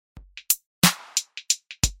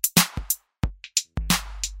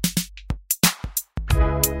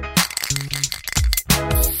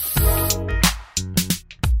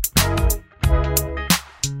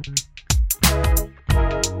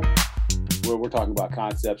we're talking about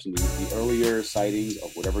concepts and the earlier sightings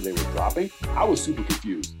of whatever they were dropping, I was super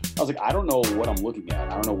confused. I was like, I don't know what I'm looking at.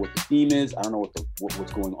 I don't know what the theme is. I don't know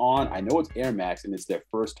what's going on. I know it's Air Max and it's their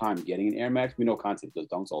first time getting an Air Max. We know Concept does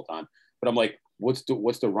dunks all the time, but I'm like, what's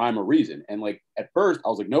the rhyme or reason? And like at first I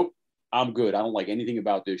was like, nope, I'm good. I don't like anything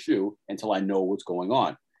about this shoe until I know what's going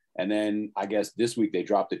on. And then I guess this week they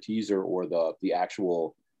dropped the teaser or the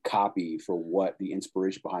actual copy for what the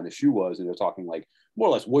inspiration behind the shoe was, and they're talking like more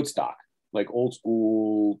or less Woodstock, like old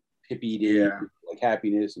school hippie, like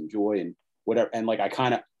happiness and joy and whatever. And like I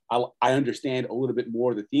understand a little bit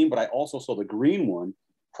more of the theme, but I also saw the green one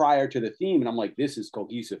prior to the theme, and I'm like, this is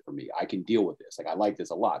cohesive for me. I can deal with this. Like I like this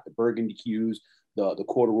a lot. The burgundy hues, the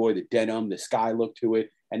corduroy, the denim, the sky look to it,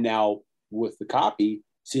 and now with the copy,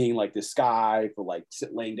 seeing like the sky for like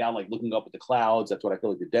laying down, like looking up at the clouds. That's what I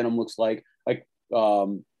feel like the denim looks like. Like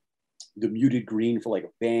the muted green for like a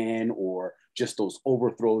van, or just those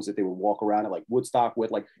overthrows that they would walk around at like Woodstock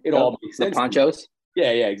with. Like it all makes sense. The ponchos.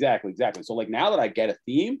 Yeah, exactly. So like now that I get a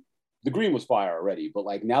theme, the green was fire already, but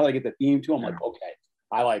like now that I get the theme too, I'm like, okay,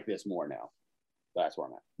 I like this more now. That's where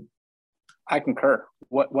I'm at. I concur.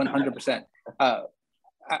 100%. I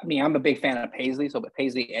mean, I'm a big fan of Paisley, so but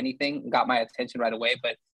Paisley anything got my attention right away,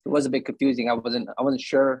 but it was a bit confusing. I wasn't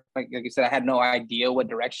sure. Like you said, I had no idea what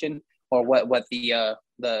direction or what the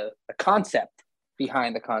concept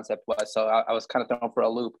behind the concept was. So I was kind of thrown for a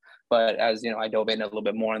loop. But as you know, I dove in a little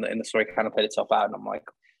bit more, and the story kind of played itself out, and I'm like,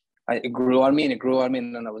 it grew on me,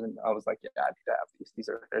 and then I was like, yeah, I need to have these. These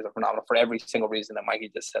are phenomenal for every single reason that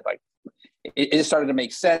Mikey just said. Like, it just started to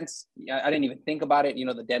make sense. I didn't even think about it. You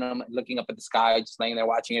know, the denim, looking up at the sky, just laying there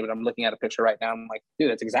watching it. But I'm looking at a picture right now. I'm like,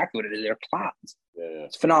 dude, that's exactly what it is. They're clouds. Yeah.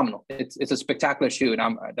 It's phenomenal. It's a spectacular shoe, and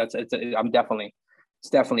I'm definitely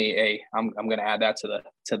gonna add that to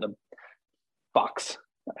the box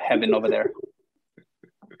heaven over there.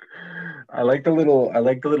 I like the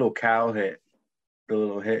little cow hit. The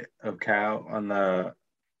little hit of cow on the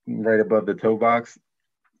right above the toe box.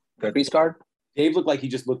 The crease guard. Dave looked like he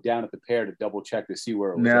just looked down at the pair to double check to see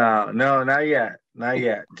where it was. No, not yet.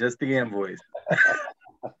 Just the invoice.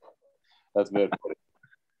 That's good.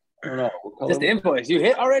 I don't know. Just the invoice. You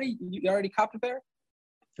hit already? You already copped a pair?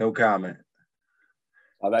 No comment.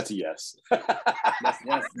 Oh, that's a yes. That's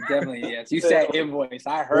definitely a yes. You said invoice.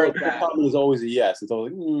 I heard that. The comment is always a yes. It's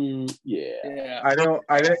always like, yeah. I don't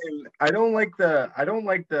like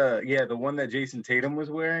the one that Jason Tatum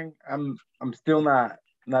was wearing. I'm still not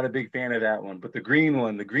a big fan of that one. But the green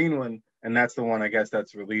one, and that's the one I guess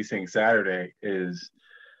that's releasing Saturday is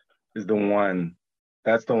the one.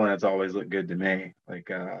 That's the one that's always looked good to me.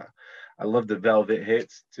 Like I love the velvet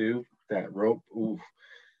hits too. That rope. Ooh.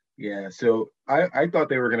 Yeah, so I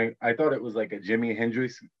thought I thought it was like a Jimi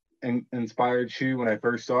Hendrix inspired shoe when I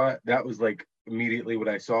first saw it. That was like immediately what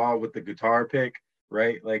I saw with the guitar pick,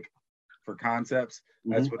 right? Like for concepts,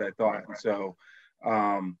 that's what I thought. So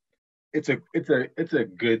it's a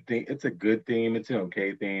good thing. It's a good theme. It's an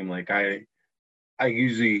okay theme. Like we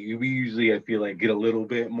usually I feel like get a little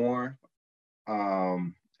bit more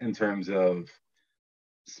in terms of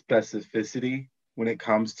specificity when it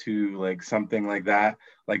comes to like something like that.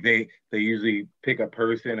 Like they usually pick a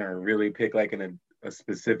person or really pick like a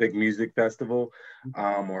specific music festival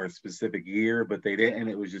or a specific year, but they didn't.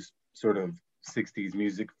 It was just sort of 60s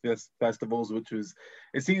music festivals,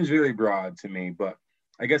 it seems really broad to me, but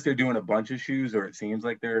I guess they're doing a bunch of shoes, or it seems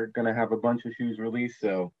like they're going to have a bunch of shoes released.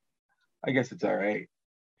 So I guess it's all right.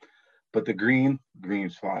 But the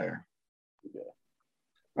green's fire. Yeah.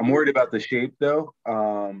 I'm worried about the shape though.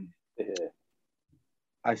 Yeah.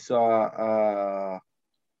 I saw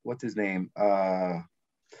what's his name? Tom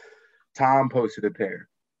posted a pair,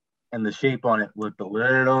 and the shape on it looked a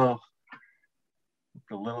little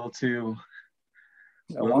too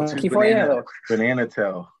banana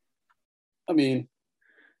toe. I mean,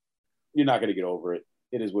 you're not gonna get over it.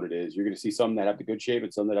 It is what it is. You're gonna see some that have the good shape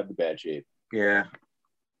and some that have the bad shape. Yeah,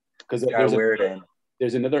 because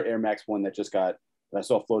there's another Air Max one that I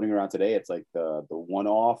saw floating around today. It's like the one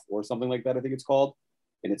off or something like that, I think it's called.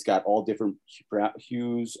 And it's got all different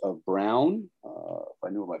hues of brown. If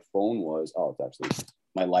I knew what my phone was. Oh, it's actually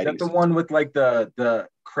my lighting. Is that the one with like the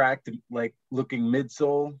cracked, like looking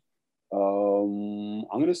midsole? I'm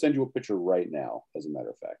going to send you a picture right now, as a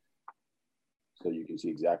matter of fact. So you can see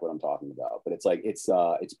exactly what I'm talking about. But it's like, it's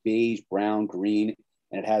beige, brown, green,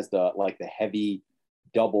 and it has the heavy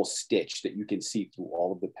double stitch that you can see through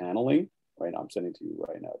all of the paneling. Right now, I'm sending it to you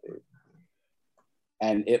right now, Dave.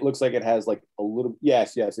 And it looks like it has like a little,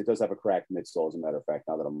 yes, it does have a cracked midsole, as a matter of fact,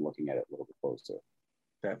 now that I'm looking at it a little bit closer.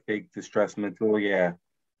 That big distressed midsole, yeah.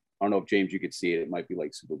 I don't know if, James, you could see it. It might be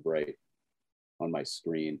like super bright on my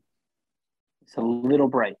screen. It's a little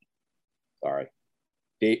bright. Sorry.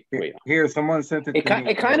 Wait. Here, someone sent it to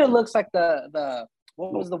me. It kind of looks like the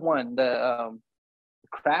what was the one? The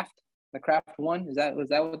Craft? The Craft one? Was that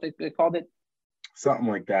what they called it? Something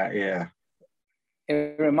like that, yeah.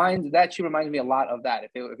 It reminds me a lot of that.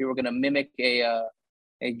 If you were gonna mimic a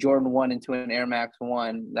Jordan 1 into an Air Max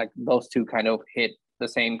 1, like those two kind of hit the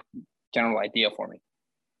same general idea for me.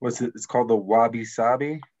 What's it? It's called the Wabi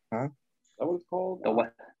Sabi, huh? Is that what it's called?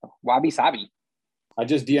 The Wabi Sabi. I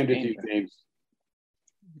just DM'd it to you, James.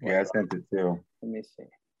 Yeah, I sent it too. Let me see.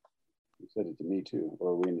 You said it to me too,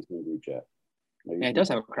 or are we in the same group chat? Yeah, it does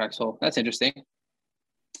have a crack sole. That's interesting.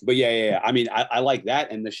 But yeah. I mean, I like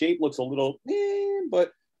that, and the shape looks a little,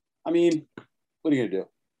 but I mean, what are you gonna do?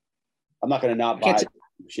 I'm not gonna not buy it.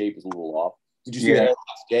 The shape is a little off. Did you see the Air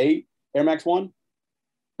Max Day Air Max 1?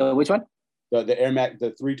 Which one? The Air Max,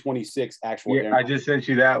 the 326 actual. Yeah, I just sent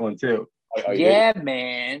you that one too. Yeah,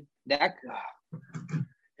 man. That.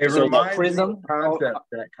 It reminds Prism me of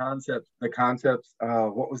the concepts.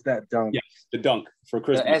 What was that dunk? Yes, the dunk for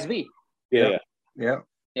Christmas. The SB. Yeah. Yep.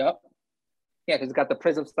 Yeah, because it's got the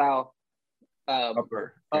Prism style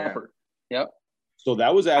upper. Yep. So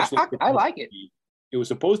that was actually. I like it. It was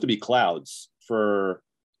supposed to be clouds from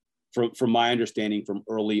my understanding from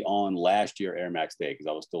early on last year Air Max Day, because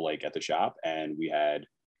I was still like at the shop, and we had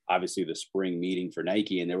obviously the spring meeting for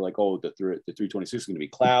Nike, and they were like, oh, the 326 is going to be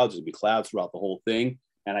clouds. It'll be clouds throughout the whole thing.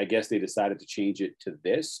 And I guess they decided to change it to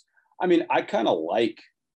this. I mean, I kind of like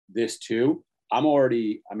this too.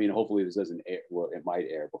 Hopefully this doesn't air. Well, it might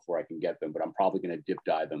air before I can get them, but I'm probably going to dip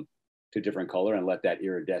dye them to different color and let that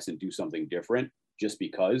iridescent do something different just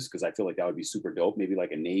because I feel like that would be super dope. Maybe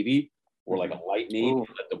like a navy or like a light navy,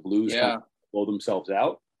 let the blues kind of blow themselves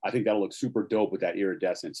out. I think that'll look super dope with that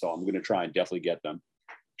iridescent. So I'm going to try and definitely get them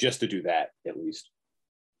just to do that at least.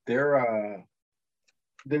 There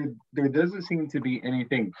doesn't seem to be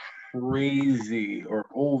anything crazy or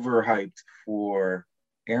overhyped for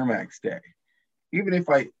Air Max Day.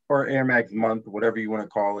 Or Air Max month, whatever you want to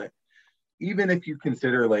call it, even if you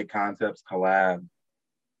consider like Concepts collab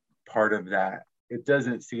part of that, it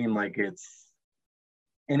doesn't seem like it's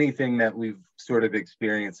anything that we've sort of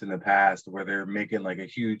experienced in the past where they're making like a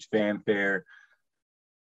huge fanfare.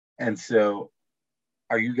 And so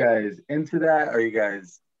are you guys into that? Are you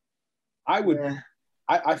guys? I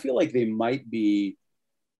feel like they might be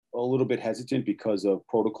a little bit hesitant because of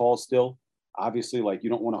protocol still. Obviously, like you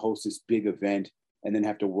don't want to host this big event and then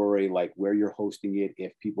have to worry like where you're hosting it,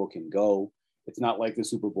 if people can go. It's not like the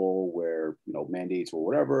Super Bowl where, mandates or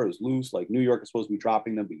whatever is loose. Like New York is supposed to be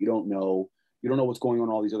dropping them, but you don't know what's going on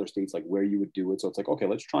in all these other states, like where you would do it. So it's like, okay,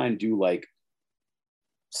 let's try and do like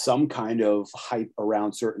some kind of hype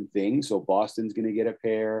around certain things. So Boston's going to get a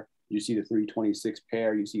pair. You see the 326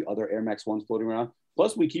 pair. You see other Air Max 1s floating around.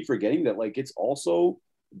 Plus, we keep forgetting that like it's also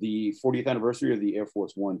the 40th anniversary of the Air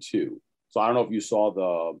Force 1 too. So I don't know if you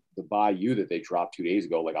saw the Bayou that they dropped 2 days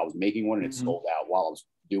ago. Like I was making one and it sold out while I was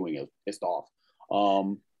doing it, pissed off.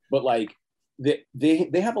 But like they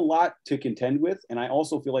have a lot to contend with. And I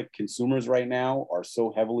also feel like consumers right now are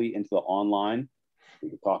so heavily into the online. We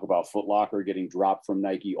could talk about Foot Locker getting dropped from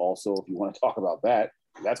Nike also, if you want to talk about that.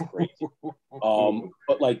 That's crazy.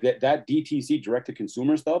 But like that DTC direct to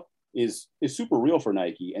consumer stuff is super real for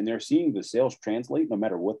Nike, and they're seeing the sales translate no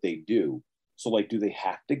matter what they do. So like, do they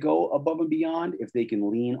have to go above and beyond if they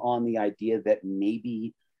can lean on the idea that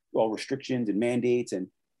maybe restrictions and mandates and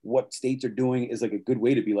what states are doing is like a good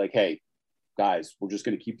way to be like, hey, guys, we're just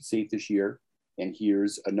going to keep it safe this year. And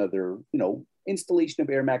here's another, installation of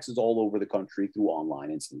Air Maxes all over the country through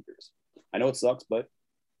online and sneakers. I know it sucks, but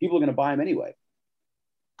people are going to buy them anyway.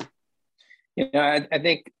 I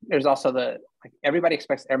think there's also everybody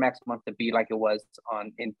expects Air Max month to be like it was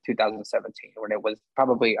in 2017, when it was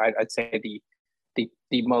probably I'd say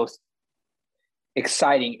the most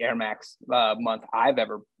exciting Air Max month I've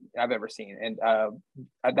ever seen, and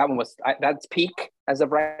that one was that's peak as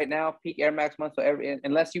of right now, peak Air Max month. So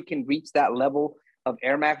unless you can reach that level of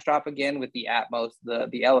Air Max drop again with the Atmos,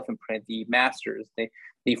 the Elephant Print, the Masters,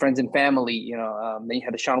 the Friends and Family, then you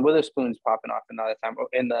had the Sean Witherspoons popping off another time,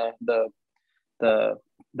 and the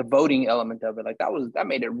voting element of it, like that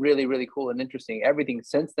made it really, really cool and interesting. Everything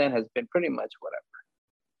since then has been pretty much whatever.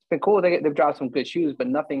 It's been cool. They've dropped some good shoes, but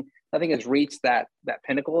nothing has reached that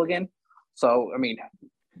pinnacle again. So I mean,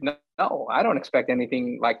 no, I don't expect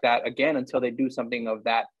anything like that again until they do something of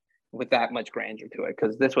that with that much grandeur to it.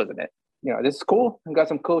 Because this wasn't it. This is cool. I've got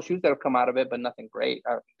some cool shoes that have come out of it, but nothing great.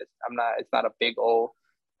 It's not a big old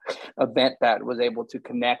event that was able to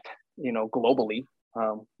connect, globally.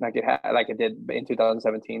 Like it did in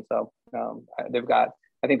 2017. So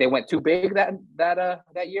I think they went too big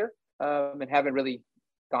that year. and haven't really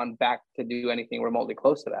gone back to do anything remotely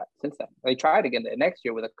close to that since then. They tried again the next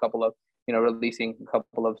year with a couple of, releasing a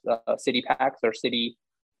couple of city packs or city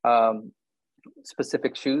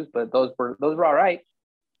specific shoes, but those were all right.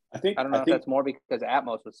 I don't know if that's more because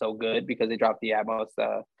Atmos was so good because they dropped the Atmos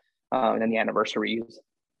and then the anniversaries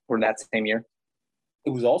were that same year.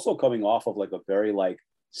 It was also coming off of like a very like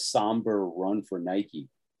somber run for Nike.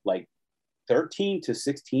 Like 13 to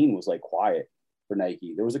 16 was like quiet for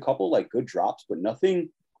Nike. There was a couple like good drops, but nothing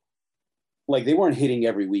like they weren't hitting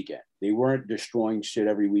every weekend. They weren't destroying shit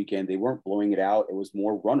every weekend. They weren't blowing it out. It was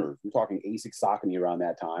more runners. We're talking Asics Saucony around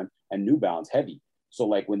that time and New Balance heavy. So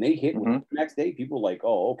like when they hit the next day, people were like,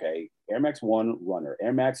 oh, okay, Air Max 1 runner,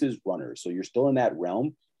 Air Max is runners. So you're still in that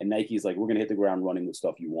realm. And Nike's like, we're going to hit the ground running with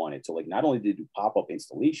stuff you wanted. So like not only did you do pop-up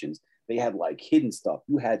installations, they had like hidden stuff.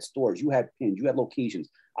 You had stores, you had pins, you had locations.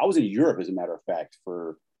 I was in Europe, as a matter of fact,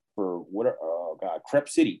 for what, Crep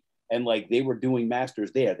City. And like they were doing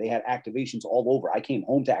masters there. They had activations all over. I came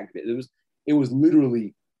home to activate. It was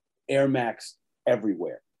literally Air Max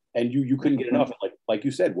everywhere. And you couldn't get enough. Like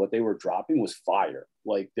you said, what they were dropping was fire.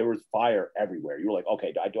 Like there was fire everywhere. You were like,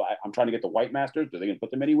 okay, I'm trying to get the white masters. Are they going to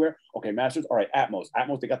put them anywhere? Okay, masters. All right, Atmos.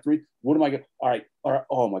 They got 3. What am I going to? All right.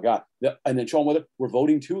 Oh my God. And then Sean Weather, we're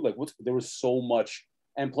voting too. Like there was so much.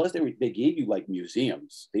 And plus they gave you like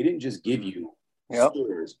museums. They didn't just give you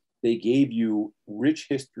stores. They gave you rich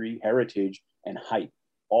history, heritage, and hype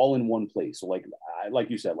all in one place. So like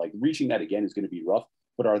you said, like reaching that again is going to be rough,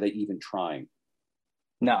 but are they even trying?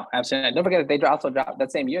 No, absolutely. Don't forget that they also dropped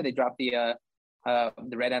that same year. They dropped the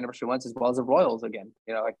red anniversary ones as well as the Royals again.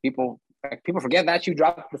 People forget that you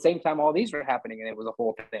dropped at the same time all these were happening, and it was a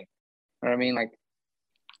whole thing. You know what I mean? Like,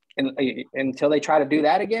 until they try to do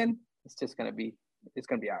that again, it's gonna be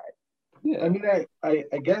all right. Yeah, I mean,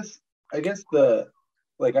 I guess I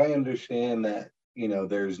understand that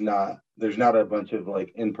there's not a bunch of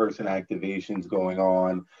like in-person activations going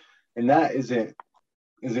on, and that isn't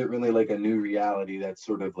really like a new reality that's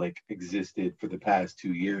sort of like existed for the past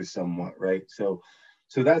 2 years somewhat, right? So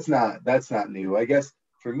that's not new. I guess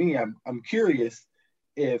for me, I'm curious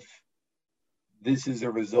if this is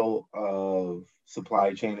a result of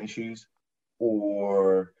supply chain issues,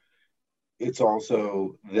 or it's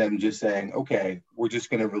also them just saying, okay, we're just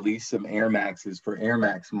going to release some Air Maxes for Air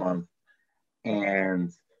Max month,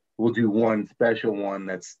 and we'll do one special one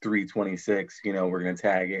that's 326. We're going to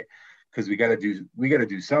tag it, because we got to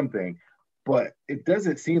do something. But it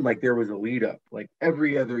doesn't seem like there was a lead up. Like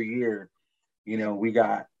every other year, we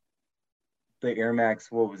got the Air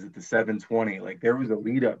Max, what was it, the 720? Like there was a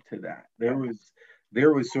lead up to that. There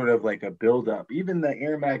was sort of like a build up. Even the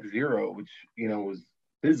Air Max Zero, which was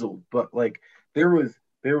fizzled, but like there was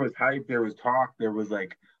hype, there was talk, there was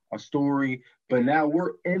like a story. But now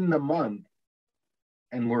we're in the month,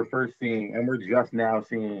 and we're just now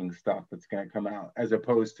seeing stuff that's going to come out, as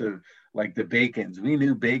opposed to like the Bacons. We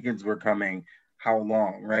knew Bacons were coming how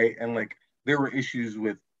long, right? And like there were issues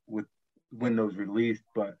with when those released,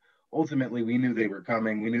 but ultimately we knew they were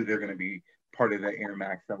coming. We knew they're going to be part of the Air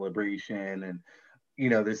Max celebration, and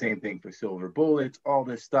the same thing for Silver Bullets, all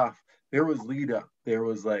this stuff. There was lead up, there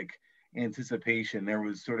was like anticipation, there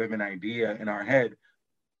was sort of an idea in our head.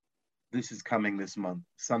 This is coming this month.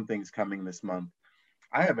 Something's coming this month.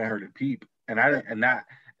 I haven't heard a peep, and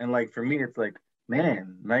like for me, it's like,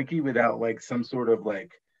 man, Nike without like some sort of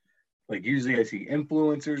like usually I see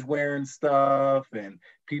influencers wearing stuff and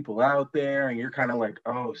people out there, and you're kind of like,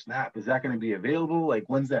 oh snap, is that going to be available? Like,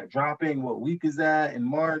 when's that dropping? What week is that? In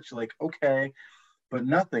March? Like, okay, but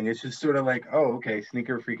nothing. It's just sort of like, oh, okay,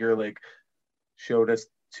 Sneaker Freaker like showed us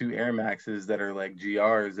 2 Air Maxes that are like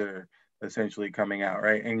GRs that are essentially coming out,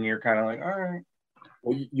 right? And you're kind of like, all right.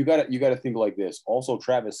 Well, you got to think like this. Also,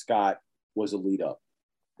 Travis Scott was a lead up,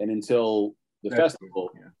 and until the festival,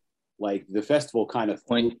 like the festival kind of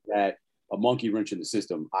threw that a monkey wrench in the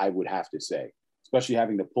system, I would have to say, especially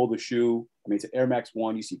having to pull the shoe. I mean, it's an Air Max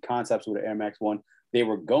 1. You see concepts with an Air Max 1. They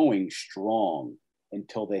were going strong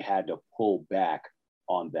until they had to pull back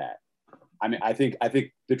on that. I mean, I think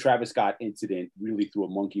the Travis Scott incident really threw a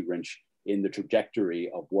monkey wrench in the trajectory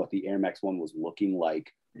of what the Air Max 1 was looking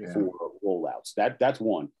like for rollouts. That's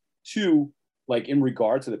one. Two, like in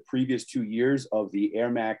regard to the previous 2 years of the Air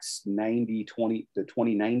Max 90-20, the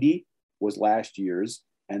 2090 was last year's,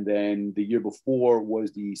 and then the year before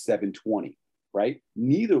was the 720, right?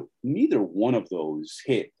 Neither one of those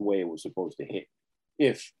hit the way it was supposed to hit,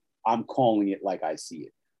 if I'm calling it like I see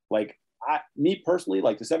it. Like me personally,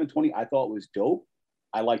 like the 720, I thought was dope.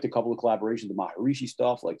 I liked a couple of collaborations, the Maharishi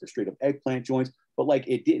stuff, like the straight up eggplant joints, but like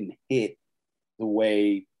it didn't hit the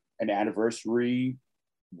way an anniversary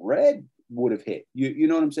red would have hit. You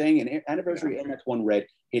know what I'm saying? An anniversary Air Max 1 Red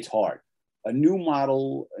hits hard. A new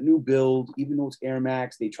model, a new build, even though it's Air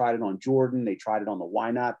Max, they tried it on Jordan, they tried it on the Why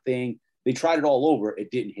Not thing. They tried it all over. It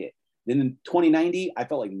didn't hit. Then in 2090, I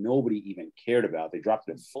felt like nobody even cared about. They dropped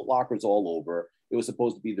it in Foot Lockers all over. It was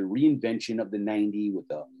supposed to be the reinvention of the 90 with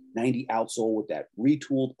the 90 outsole with that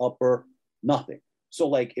retooled upper, nothing. So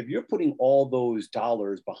like if you're putting all those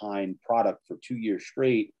dollars behind product for 2 years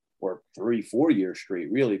straight or 3-4 years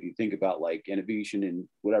straight, really, if you think about like innovation and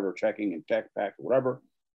whatever, checking and tech pack or whatever,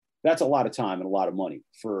 that's a lot of time and a lot of money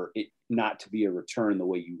for it not to be a return the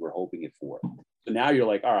way you were hoping it for. So now you're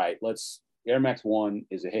like, all right, Air Max 1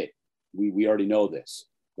 is a hit. We already know this.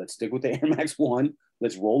 Let's stick with the Air Max 1.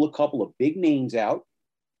 Let's roll a couple of big names out.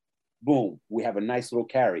 Boom, we have a nice little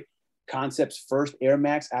carry. Concept's first Air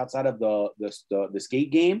Max outside of the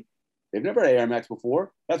skate game. They've never had Air Max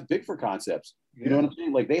before. That's big for Concepts. You know what I'm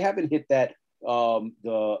saying? Like they haven't hit that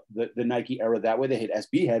the Nike era that way. They hit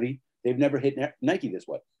SB heavy. They've never hit Nike this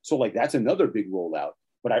way. So like that's another big rollout.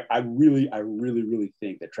 But I really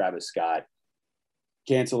think that Travis Scott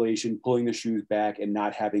cancellation, pulling the shoes back, and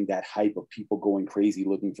not having that hype of people going crazy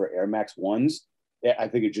looking for Air Max 1s, I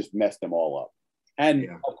think it just messed them all up. And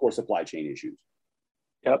of course, supply chain issues.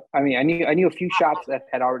 Yep. I mean, I knew a few shops that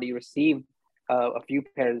had already received a few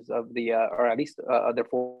pairs of the, or at least their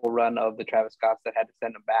full run of the Travis Scotts that had to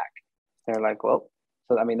send them back. They're like, well,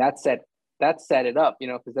 so I mean, that set it up, you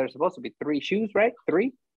know, because there's supposed to be 3 shoes, right?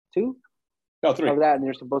 3, 2, no 3 of that, and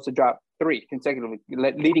they're supposed to drop 3 consecutively,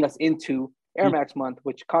 leading us into Air Max month,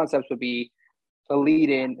 which Concepts would be a lead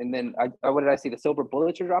in, and then what did I see? The Silver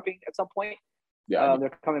Bullets are dropping at some point. Yeah,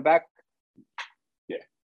 they're coming back.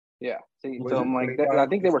 Yeah. So I'm like, I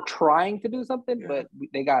think they were trying to do something, but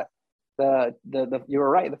they got the you were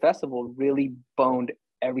right. The festival really boned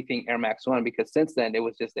everything Air Max 1, because since then it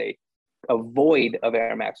was just a void of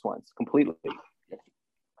Air Max 1s completely.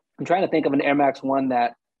 I'm trying to think of an Air Max 1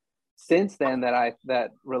 that since then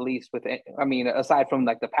that released with, I mean, aside from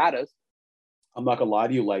like the Patas. I'm not gonna lie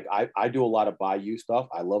to you. Like I do a lot of Bayou stuff.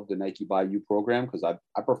 I love the Nike Bayou program because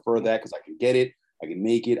I prefer that because I can get it, I can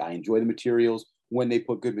make it, I enjoy the materials when they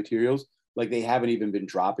put good materials. Like they haven't even been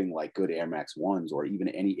dropping like good Air Max 1s or even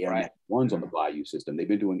any Air Max 1s on the Bayou system. They've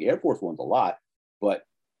been doing Air Force 1s a lot, but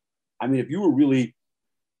I mean, if you were really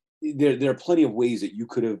there are plenty of ways that you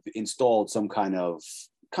could have installed some kind of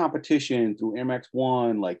competition through Air Max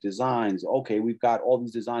 1, like designs. Okay, we've got all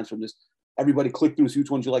these designs from this. Everybody click through, see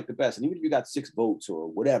which ones you like the best. And even if you got 6 votes or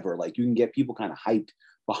whatever, like you can get people kind of hyped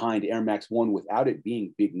behind Air Max 1 without it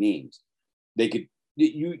being big names. They could,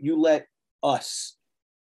 you let us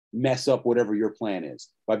mess up whatever your plan is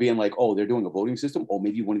by being like, oh, they're doing a voting system. Oh,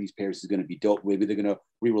 maybe one of these pairs is going to be dope. Maybe they're going to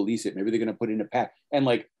re-release it. Maybe they're going to put it in a pack. And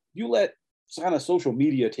like, you let kind of social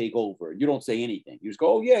media take over. You don't say anything. You just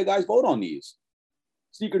go, oh yeah, guys, vote on these.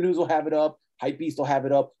 Sneaker News will have it up. Hypebeast will have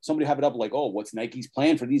it up. Somebody have it up like, oh, what's Nike's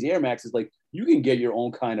plan for these Air Maxes? Like you can get your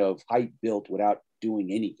own kind of hype built without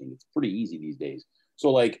doing anything. It's pretty easy these days.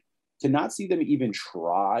 So like to not see them even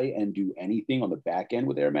try and do anything on the back end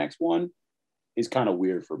with Air Max 1 is kind of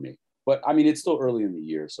weird for me. But I mean, it's still early in the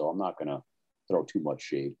year, so I'm not going to throw too much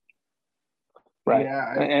shade. Right.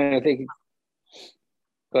 Yeah, and I think,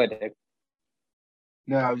 go ahead, Dave.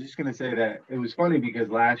 No, I was just going to say that it was funny because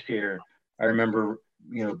last year, I remember,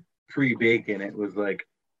 you know, pre-Bacon, it was like,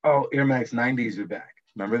 oh, Air Max 90s are back.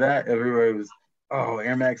 Remember that? Everywhere was, oh,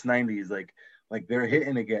 Air Max 90s, like they're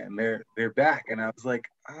hitting again. They're back. And I was like,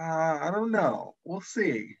 I don't know. We'll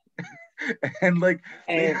see. And like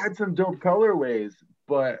they had some dope colorways,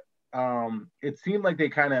 but it seemed like they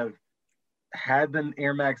kind of had the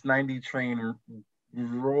Air Max 90 train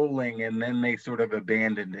rolling, and then they sort of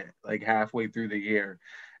abandoned it like halfway through the year.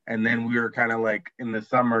 And then we were kind of like in the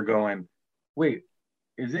summer going, wait,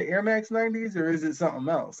 is it Air Max 90s or is it something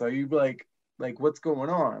else? Are you like what's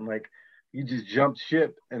going on? Like you just jumped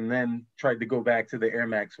ship and then tried to go back to the Air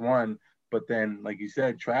Max 1. But then, like you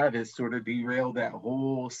said, Travis sort of derailed that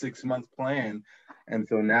whole 6-month plan. And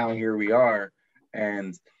so now here we are.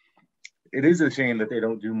 And it is a shame that they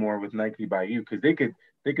don't do more with Nike Bayou, because they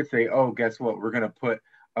could say, oh, guess what? We're going to put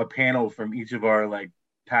a panel from each of our like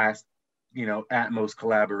past, you know, Atmos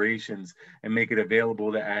collaborations and make it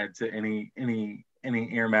available to add to any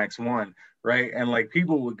Air Max 1, right? And like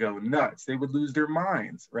people would go nuts. They would lose their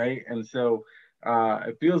minds, right? And so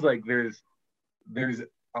it feels like there's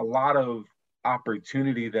a lot of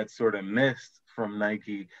opportunity that's sort of missed from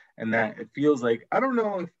Nike, and that it feels like, I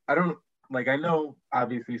know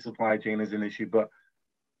obviously supply chain is an issue, but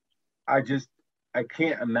I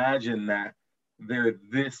can't imagine that they're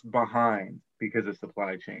this behind because of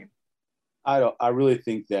supply chain. I really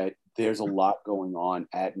think that there's a lot going on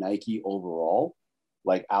at Nike overall,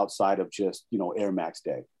 like outside of just, Air Max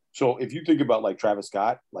Day. So if you think about like Travis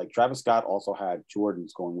Scott also had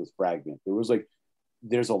Jordans going with Fragment.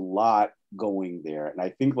 There's a lot going there. And I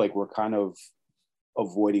think like we're kind of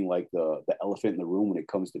avoiding like the elephant in the room when it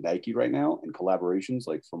comes to Nike right now and collaborations,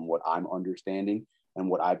 like from what I'm understanding and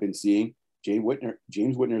what I've been seeing. James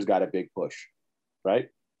Whitner's got a big push, right?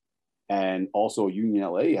 And also Union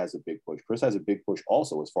LA has a big push. Chris has a big push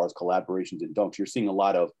also as far as collaborations and dunks. You're seeing a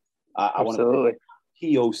lot of, I want to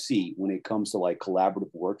POC when it comes to like collaborative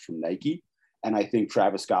works from Nike. And I think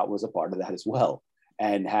Travis Scott was a part of that as well.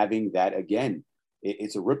 And having that, again,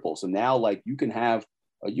 it's a ripple. So now like you can have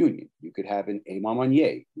a Union, you could have an Imam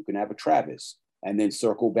Anye, you can have a Travis, and then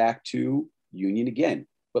circle back to Union again.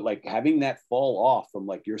 But like having that fall off from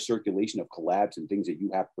like your circulation of collabs and things that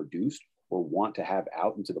you have produced or want to have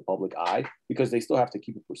out into the public eye, because they still have to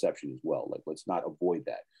keep a perception as well. Like, let's not avoid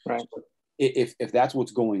that. Right. So if that's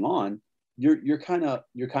what's going on, you're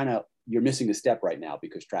missing a step right now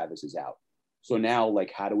because Travis is out. So now,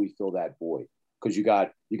 like, how do we fill that void? Because you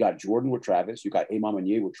got Jordan with Travis, you got Imam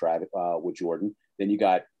Anye with Travis with Jordan, then you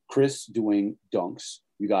got Chris doing dunks.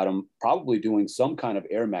 You got him probably doing some kind of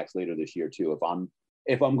Air Max later this year too,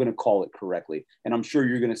 if I'm going to call it correctly. And I'm sure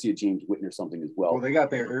you're going to see a James Whitner something as well. Well, they got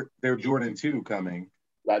their Jordan 2 coming.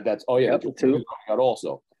 That's the 2 out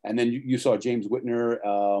also. And then you saw James Whitner.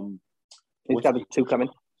 He's got the 2 coming.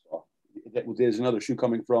 There's another shoe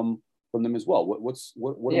coming from them as well. What?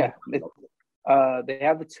 Yeah, they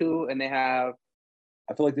have the 2, and they have.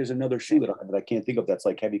 I feel like there's another shoe that I can't think of that's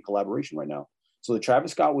like heavy collaboration right now. So the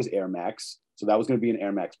Travis Scott was Air Max, so that was going to be an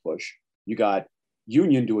Air Max push. You got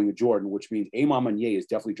Union doing a Jordan, which means Imam Anye is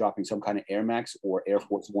definitely dropping some kind of Air Max or Air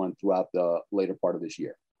Force One throughout the later part of this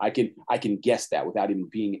year. I can guess that without even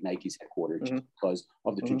being at Nike's headquarters, just because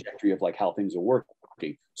of the trajectory of like how things are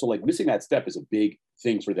working. So like missing that step is a big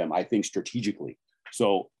thing for them, I think, strategically.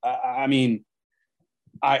 So I mean,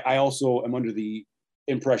 I also am under the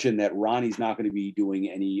impression that Ronnie's not going to be doing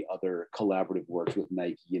any other collaborative works with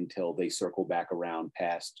Nike until they circle back around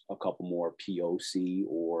past a couple more POC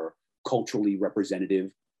or culturally representative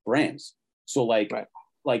brands. So like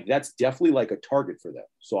that's definitely like a target for them.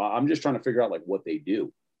 So I'm just trying to figure out like what they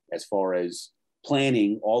do as far as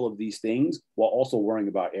planning all of these things while also worrying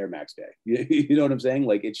about Air Max Day. You know what I'm saying?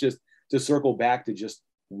 Like, it's just to circle back to just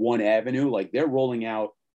one avenue. Like, they're rolling out,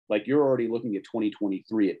 like, you're already looking at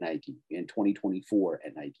 2023 at Nike and 2024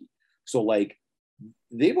 at Nike. So like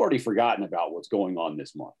they've already forgotten about what's going on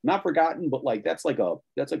this month. Not forgotten, but like that's like a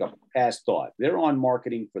past thought. They're on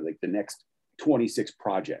marketing for like the next 26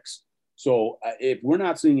 projects. So if we're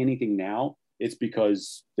not seeing anything now, it's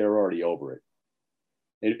because they're already over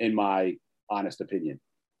it, in my honest opinion.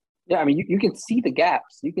 Yeah, I mean, you can see the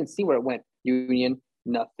gaps. You can see where it went. Union,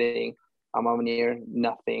 nothing. Amamanier,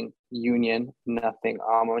 nothing. Union, nothing.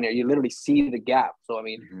 Amamanier. You literally see the gap. So, I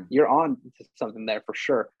mean, you're on to something there for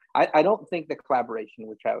sure. I don't think the collaboration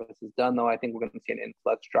with Travis is done, though. I think we're going to see an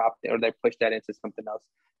influx drop, or they push that into something else.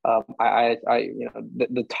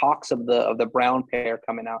 The talks of the Brown pair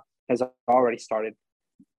coming out has already started.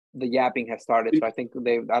 The yapping has started. So I think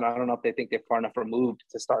I don't know if they think they're far enough removed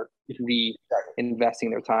to start reinvesting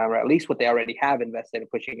their time, or at least what they already have invested in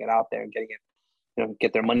pushing it out there and getting it,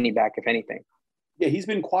 get their money back, if anything. Yeah, he's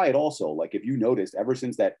been quiet also. Like, if you noticed, ever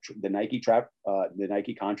since the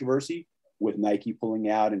Nike controversy with Nike pulling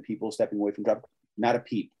out and people stepping away from Travis, not a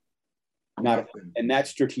peep. And that's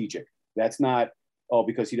strategic. That's not,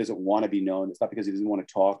 because he doesn't want to be known. It's not because he doesn't want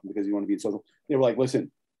to talk, because he want to be in social. They were like,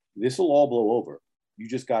 listen, this will all blow over. You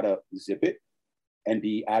just got to zip it and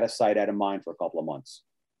be out of sight, out of mind for a couple of months.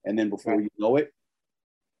 And then before you know it,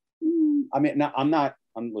 I mean, I'm not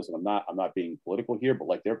being political here, but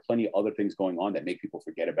like there are plenty of other things going on that make people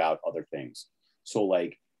forget about other things. So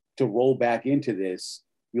like to roll back into this,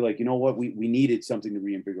 you're like, you know what, we needed something to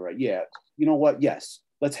reinvigorate. Yeah, you know what? Yes,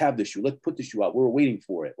 let's have this shoe. Let's put the shoe out. We're waiting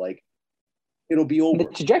for it. Like, it'll be over. The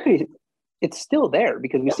trajectory, it's still there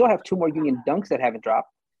because we still have 2 more Union dunks that haven't dropped.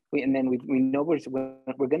 And then we know we're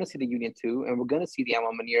going to see the Union 2, and we're going to see the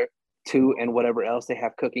Amamanier 2 and whatever else they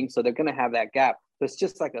have cooking. So they're going to have that gap. So it's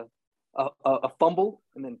just like a fumble,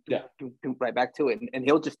 and then right back to it. And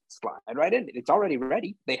he'll just slide right in. It's already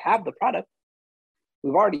ready. They have the product.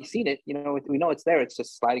 We've already seen it. We know it's there. It's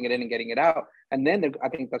just sliding it in and getting it out. And then I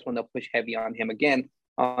think that's when they'll push heavy on him again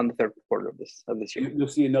on the third quarter of this year. You'll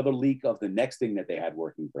see another leak of the next thing that they had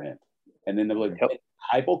working for him. And then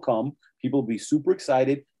hype will come. People will be super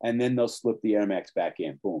excited, and then they'll slip the Air Max back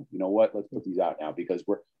in. Boom. You know what? Let's put these out now because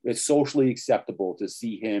it's socially acceptable to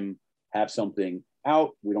see him have something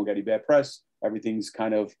out. We don't get any bad press. Everything's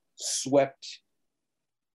kind of swept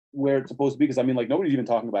where it's supposed to be, because I mean, like, nobody's even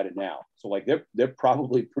talking about it now. So like they're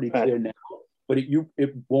probably pretty clear now, but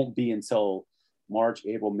it won't be until March,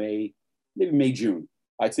 April, May, maybe May, June.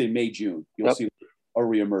 I'd say May, June. You'll see a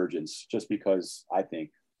reemergence, just because I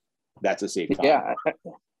think that's a safe time. Yeah,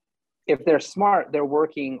 if they're smart, they're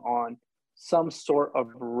working on some sort of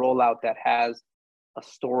rollout that has a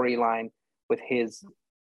storyline with his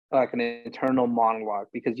like an internal monologue,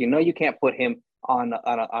 because you can't put him on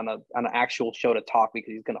an actual show to talk,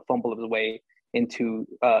 because he's going to fumble his way into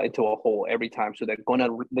a hole every time. So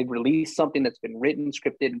they release something that's been written,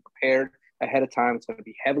 scripted, and prepared ahead of time. It's going to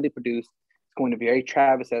be heavily produced. It's going to be very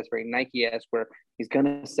Travis-esque, very Nike-esque, where he's going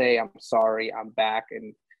to say, "I'm sorry, I'm back,"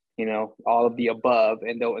 and all of the above,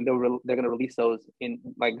 and they're going to release those in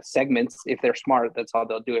like segments. If they're smart, that's how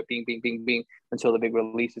they'll do it. Bing, bing, bing, bing, until the big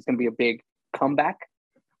release. It's going to be a big comeback.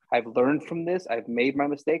 I've learned from this. I've made my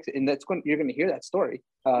mistakes, and you're going to hear that story.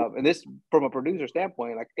 And this, from a producer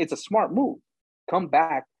standpoint, like, it's a smart move. Come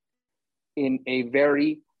back in a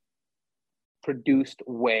very produced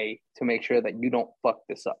way to make sure that you don't fuck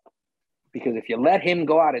this up. Because if you let him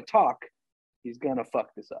go out and talk, he's gonna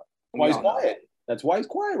fuck this up. Why he's quiet? That's why he's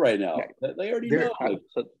quiet right now. Okay. They already know.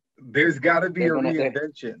 There's got to be a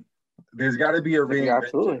reinvention. There's got to be a reinvention,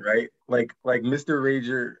 absolutely. Right? Like Mr.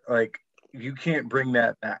 Rager, like, you can't bring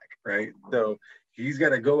that back, right? So he's got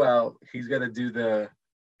to go out. He's got to do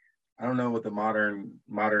I don't know what the modern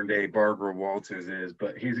day Barbara Walters is,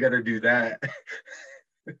 but he's got to do that.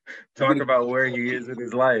 Talk about where he is in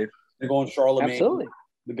his life. They're going Charlemagne, absolutely.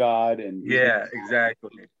 The God, and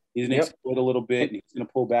exactly. He's going to exploit a little bit, and he's going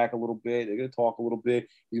to pull back a little bit. They're going to talk a little bit.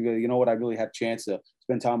 He's going to, you know what? I really have a chance to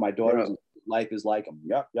spend time with my daughters. And life is like them.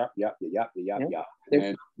 Yep.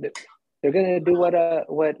 They're going to do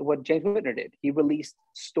what James Whitner did. He released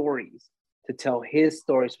stories to tell his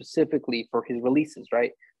story specifically for his releases,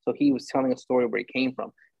 right? So he was telling a story where he came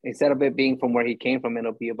from. Instead of it being from where he came from,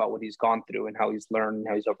 it'll be about what he's gone through and how he's learned and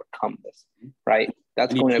how he's overcome this, right?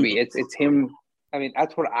 That's going to be, it's him. I mean,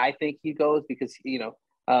 that's where I think he goes, because,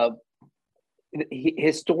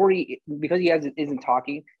 his story, because he isn't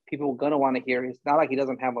talking, people are going to want to hear. It's not like he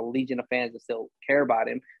doesn't have a legion of fans that still care about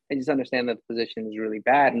him. They just understand that the position is really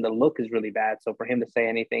bad and the look is really bad. So for him to say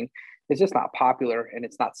anything, it's just not popular, and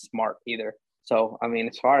it's not smart either. So, I mean,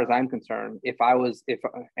 as far as I'm concerned, Nike's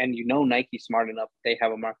smart enough, they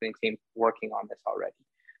have a marketing team working on this already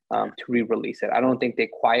to re-release it. I don't think they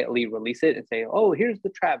quietly release it and say, "Oh, here's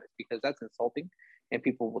the Travis," because that's insulting and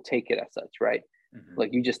people will take it as such, right? Mm-hmm.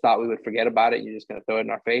 Like, you just thought we would forget about it. You're just going to throw it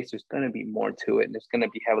in our face. There's going to be more to it, and it's going to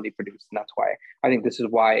be heavily produced. And that's why I think this is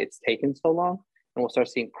why it's taken so long. And we'll start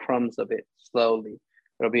seeing crumbs of it slowly.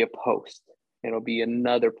 It'll be a post. It'll be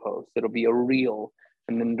another post. It'll be a reel.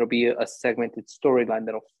 And then there'll be a segmented storyline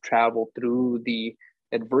that'll travel through the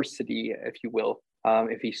adversity, if you will.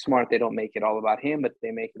 If he's smart, they don't make it all about him, but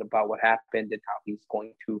they make it about what happened and how he's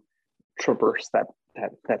going to traverse that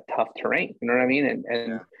tough terrain. You know what I mean?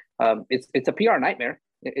 And it's a PR nightmare.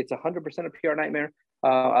 It's 100% a PR nightmare.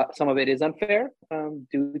 Some of it is unfair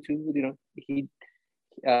due to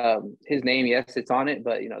his name. Yes, it's on it,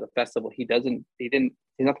 but the festival, he's not the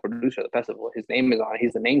producer of the festival. His name is on it.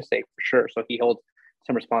 He's the namesake for sure. So he holds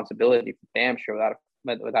some responsibility for damn sure,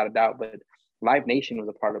 without a doubt. But Live Nation was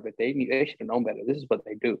a part of it. They should have known better. This is what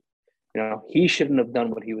they do. He shouldn't have done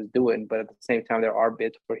what he was doing, but at the same time, there are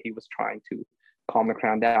bits where he was trying to calm the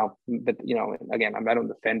crowd down. But again, I don't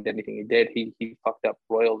defend anything he did. He fucked up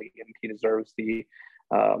royally, and he deserves the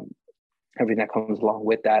everything that comes along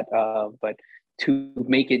with that. But to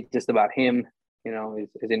make it just about him, is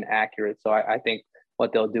inaccurate. So I think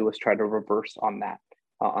what they'll do is try to reverse on that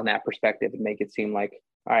perspective and make it seem like,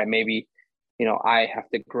 all right, maybe I have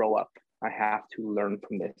to grow up. I have to learn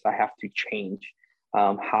from this. I have to change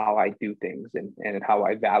how I do things and how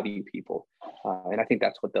I value people. And I think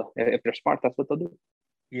that's what if they're smart, that's what they'll do.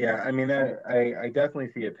 Yeah, I mean, I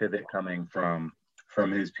definitely see a pivot coming from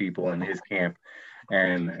his people and his camp,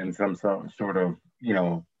 and some sort of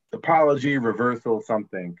apology, reversal,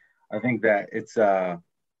 something. I think that it's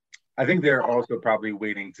I think they're also probably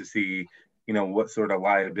waiting to see what sort of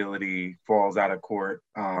liability falls out of court.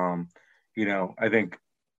 I think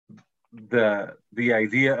the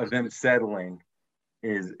idea of them settling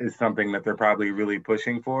is something that they're probably really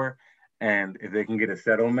pushing for. And if they can get a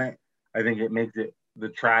settlement, I think it makes the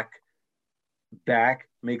track back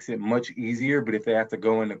makes it much easier. But if they have to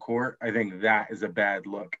go into court, I think that is a bad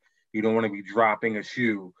look. You don't want to be dropping a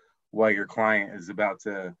shoe while your client is about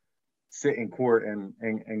to sit in court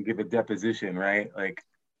and give a deposition, right? Like,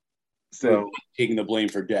 so taking the blame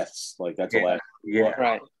for deaths, like that's a lot. Yeah,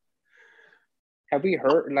 right. have we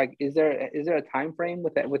heard, like, is there a time frame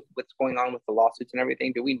with that, with what's going on with the lawsuits and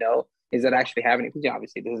everything? Do we know? Is that actually happening? Because yeah,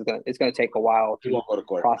 obviously it's gonna take a while It won't go to to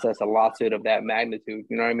court. process a lawsuit of that magnitude.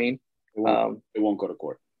 You know what I mean? It won't go to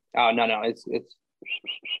court. Oh no, it's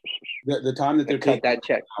The time that they're cut taking that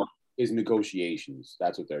check. is negotiations.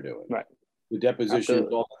 That's what they're doing. Right. The depositions,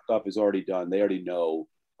 Absolutely. all that stuff is already done. They already know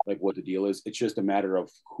like what the deal is. It's just a matter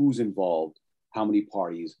of who's involved, how many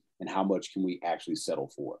parties, and how much can we actually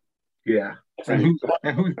settle for. Yeah. And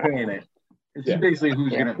who's paying it? It's Yeah. basically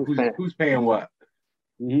who's paying what.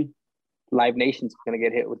 Mm-hmm. Live Nation's gonna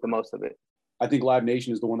get hit with the most of it. I think Live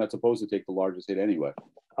Nation is the one that's supposed to take the largest hit anyway.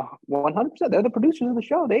 100%. They're the producers of the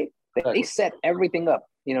show. They set everything up.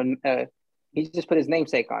 You know, he just put his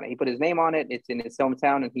namesake on it. He put his name on it. It's in his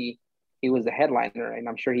hometown, and he was the headliner. And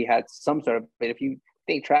I'm sure he had some sort of. But if you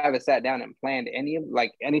think Travis sat down and planned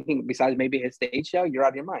anything besides maybe his stage show, you're out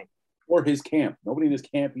of your mind. Or his camp. Nobody in his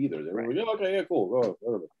camp either. They're Right. like, yeah, okay, yeah, cool. Go,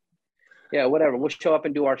 whatever. Yeah, whatever. We'll show up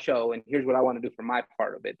and do our show, and here's what I want to do for my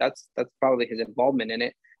part of it. That's probably his involvement in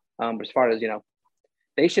it. But as far as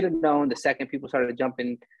they should have known the second people started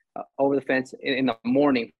jumping over the fence in the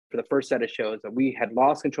morning for the first set of shows that we had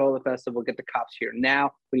lost control of the festival. Get the cops here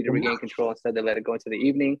now. We need to regain control. Instead, they let it go into the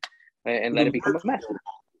evening and let it become a mess.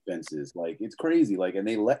 Fences, like it's crazy. Like, and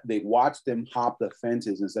they watch them hop the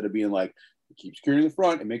fences instead of being like, keep security in the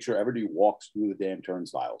front and make sure everybody walks through the damn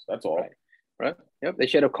turnstiles. That's all. Right. Yep. They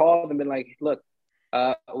should have called and been like, look,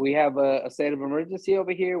 we have a state of emergency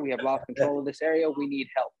over here. We have lost control of this area. We need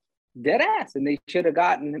help. Dead ass. And they should have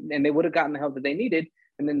they would have gotten the help that they needed.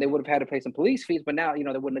 And then they would have had to pay some police fees. But now, they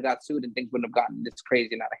wouldn't have got sued and things wouldn't have gotten this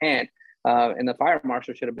crazy and out of hand. And the fire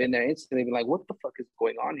marshal should have been there instantly, be like, what the fuck is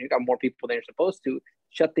going on here? You got more people than you're supposed to.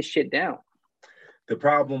 Shut this shit down. The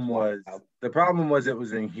problem was it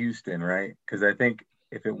was in Houston, right? Because I think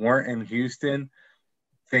if it weren't in Houston,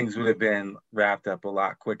 things would have been wrapped up a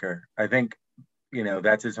lot quicker. I think,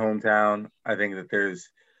 that's his hometown. I think that there's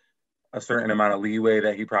a certain amount of leeway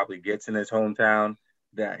that he probably gets in his hometown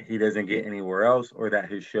that he doesn't get anywhere else, or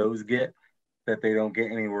that his shows get that they don't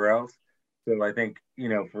get anywhere else. So I think,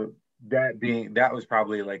 for that was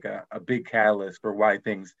probably like a big catalyst for why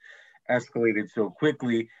things escalated so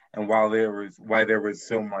quickly, and why there was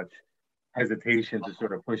so much hesitation to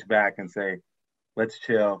sort of push back and say, let's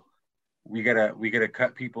chill. We gotta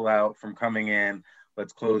cut people out from coming in.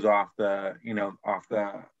 Let's close off the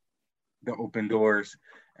open doors.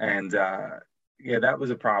 And that was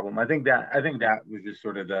a problem. I think that was just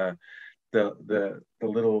sort of the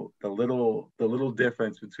little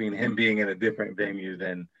difference between him being in a different venue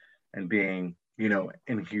and being,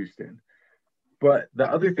 in Houston. But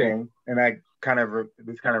the other thing, and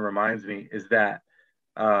this kind of reminds me, is that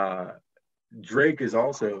Drake is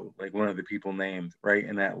also like one of the people named right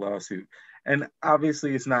in that lawsuit. And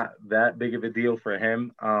obviously it's not that big of a deal for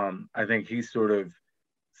him. I think he's sort of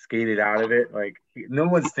skated out of it. Like, no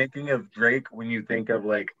one's thinking of Drake when you think of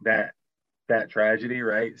like that tragedy,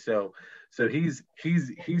 right? So he's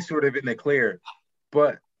sort of in the clear,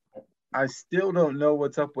 but I still don't know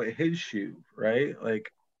what's up with his shoe, right?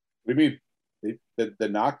 Like, what do you mean? The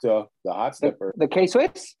Nocta, the hot stepper. The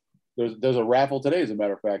K-Swiss? There's a raffle today, as a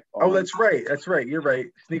matter of fact. Oh, that's right. You're right.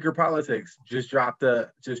 Sneaker Politics just dropped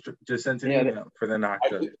just sent an email for the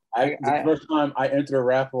Nocta. The first time I entered a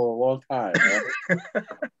raffle in a long time. Right?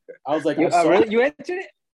 I was like, really? You entered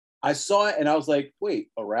it? I saw it and I was like, wait,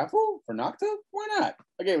 a raffle for Nocta? Why not?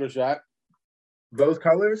 I gave it a shot. Those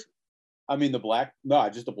colors? I mean, the black. No,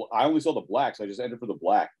 I only saw the black, so I just entered for the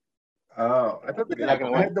black. Oh, I thought they had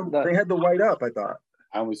the white up. I thought.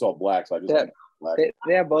 I only saw black, so I just entered black.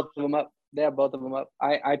 They have both of them up.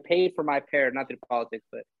 I paid for my pair, not through politics,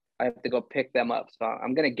 but I have to go pick them up. So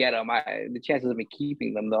I'm gonna get them. The chances of me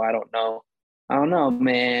keeping them, though, I don't know. I don't know,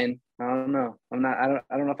 man. I don't know. I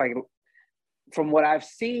don't know if I can. From what I've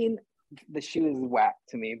seen, the shoe is whack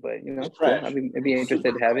to me, but I'd be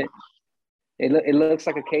interested to have it. It looks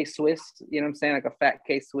like a K-Swiss, you know what I'm saying? Like a fat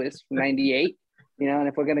K-Swiss from 98. And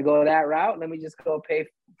if we're going to go that route, let me just go pay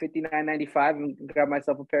 $59.95 and grab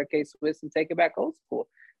myself a pair of K-Swiss and take it back old school.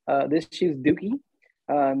 This shoe's dookie.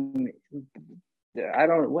 Man,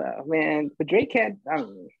 but Drake can't,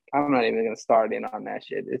 I'm not even going to start in on that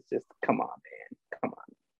shit. It's just, come on, man. Come on.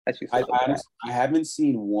 That's just I haven't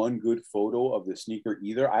seen one good photo of the sneaker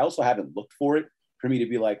either. I also haven't looked for it for me to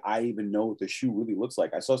be like, I even know what the shoe really looks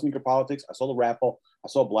like. I saw Sneaker Politics. I saw the raffle. I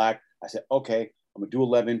saw black. I said, okay, I'm going to do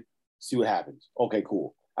 11, see what happens. Okay,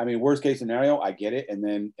 cool. I mean, worst case scenario, I get it. And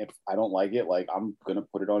then if I don't like it, like I'm going to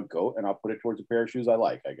put it on GOAT and I'll put it towards a pair of shoes I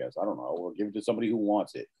like, I guess. I don't know. Or give it to somebody who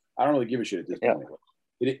wants it. I don't really give a shit at this point.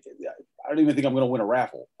 don't even think I'm going to win a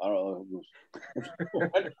raffle. I don't know.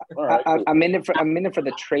 All right. I'm in it for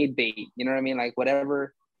the trade bait. You know what I mean? Like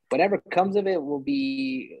whatever comes of it will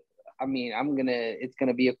be. I mean, it's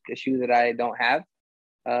gonna be a shoe that I don't have.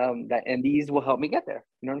 And these will help me get there.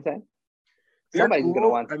 You know what I'm saying? They're Somebody's cool. gonna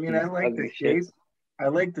want. I mean, I like the shape. Shits. I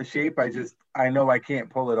like the shape. I know I can't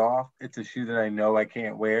pull it off. It's a shoe that I know I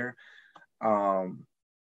can't wear.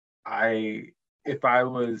 If I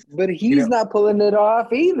was, But he's not pulling it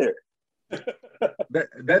off either.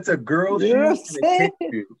 That's a girl You shoe know and what a I'm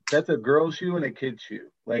kid shoe. That's a girl shoe and a kid shoe.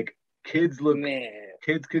 Like kids could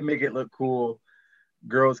make it look cool.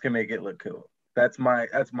 Girls can make it look cool. That's my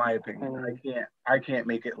opinion. I can't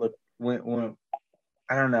make it look when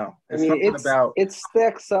I don't know. It's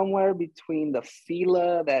stuck somewhere between the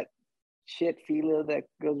Fila, that shit Fila that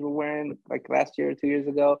girls were wearing like last year or 2 years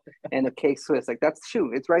ago, and the K Swiss. Like that's the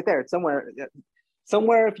shoe. It's right there. It's somewhere.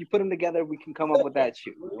 Somewhere, if you put them together, we can come up with that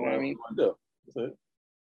shoe. You know what I mean?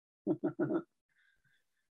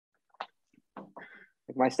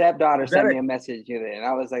 Like my stepdaughter sent me a message today, and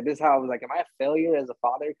I was like, "This is how I was like, am I a failure as a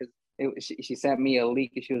father?" Because she sent me a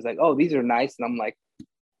leak, and she was like, "Oh, these are nice," and I'm like,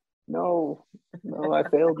 "No, I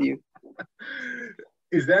failed you."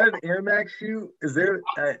 Is that an Air Max shoe? Is there?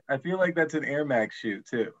 I feel like that's an Air Max shoe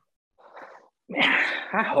too. Man,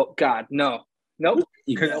 I hope God, no. Nope.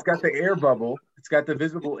 Because it's got the air bubble. It's got the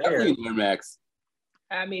visible air. Air Max.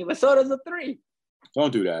 I mean, but so does the 3.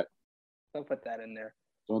 Don't do that. Don't put that in there.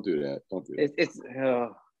 Don't do that.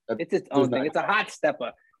 It's its own thing. It's a hot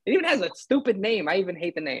stepper. It even has a stupid name. I even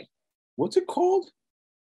hate the name. What's it called?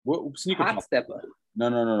 What sneaker? Hot stepper.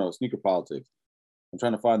 No. Sneaker politics. I'm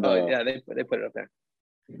trying to find the. Oh yeah, they put it up there.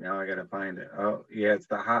 Now I gotta find it. Oh yeah, it's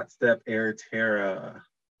the Hot Step Air Terra.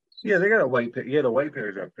 Yeah, they got a white pair. Yeah, the white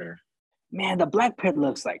pair's up there. Man, the black pair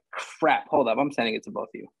looks like crap. Hold up, I'm sending it to both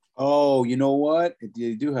of you. Oh, you know what?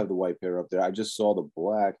 They do have the white pair up there. I just saw the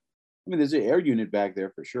black. I mean, there's an air unit back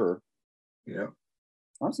there for sure. Yeah.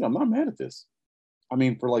 Honestly, I'm not mad at this. I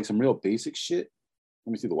mean, for like some real basic shit.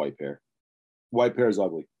 Let me see the white pair. White pair is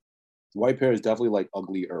ugly. The white pair is definitely like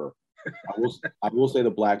uglier. I will say the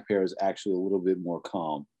black pair is actually a little bit more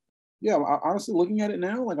calm. Yeah, honestly, looking at it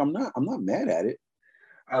now, like I'm not mad at it.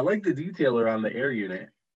 I like the detailer on the air unit.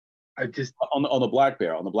 I just on the black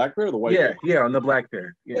pair, or the white pair? Yeah, on the black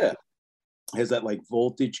pair. Yeah. It has that like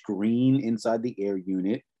voltage green inside the air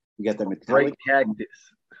unit. You got that bright metallic cactus.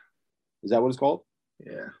 Is that what it's called?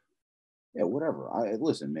 Yeah. Yeah, whatever.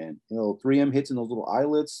 Listen, man. 3M hits in those little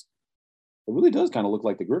eyelets. It really does kind of look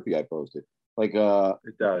like the Griffey I posted. Like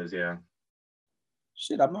it does, yeah.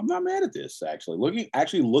 Shit, I'm not mad at this actually.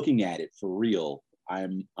 Looking at it for real,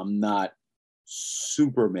 I'm not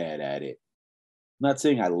super mad at it. I'm not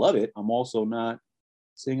saying I love it. I'm also not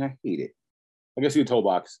saying I hate it. I guess see the toe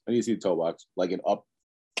box. I need to see the toe box, like an up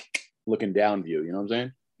looking down view. You know what I'm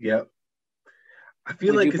saying? Yep. I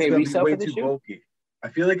feel like it's gonna be way too bulky. I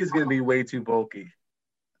feel like it's gonna be way too bulky.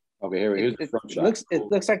 Okay, here's the front shot. It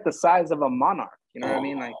looks like the size of a Monarch. You know what I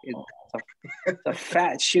mean? Like it's a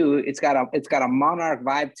fat shoe. It's got a Monarch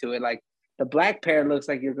vibe to it. Like the black pair looks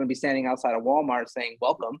like you're gonna be standing outside of Walmart saying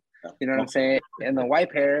welcome. You know what I'm saying? And the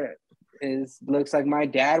white pair looks like my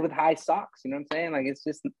dad with high socks. You know what I'm saying? Like it's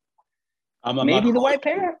just maybe the white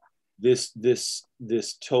pair. This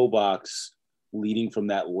toe box leading from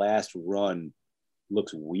that last run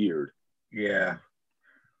looks weird. Yeah.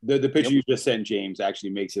 The picture you just sent, James,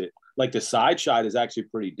 actually makes it like the side shot is actually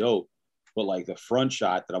pretty dope, but like the front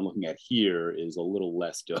shot that I'm looking at here is a little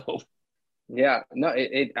less dope. Yeah, no,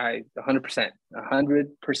 I 100%.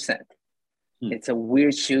 It's a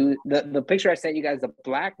weird shoe. The picture I sent you guys, the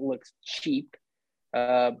black looks cheap,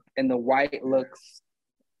 and the white looks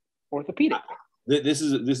orthopedic. This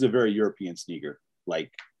is a very European sneaker.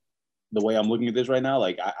 Like the way I'm looking at this right now,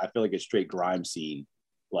 like I feel like it's straight grime scene.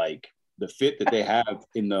 Like the fit that they have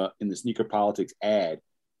in the sneaker politics ad,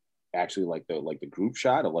 actually like the group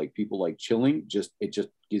shot of like people like chilling, it just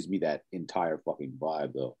gives me that entire fucking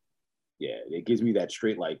vibe though. Yeah, it gives me that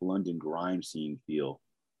straight like London grime scene feel.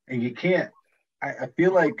 And you can't. I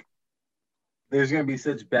feel like there's gonna be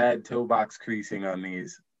such bad toe box creasing on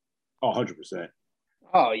these. Oh, 100%.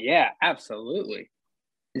 Oh yeah, absolutely.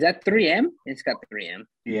 Is that 3M? It's got 3M.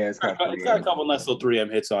 Yeah, it's got 3M. It's got a couple less little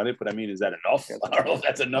 3M hits on it, but I mean, is that enough? I don't know if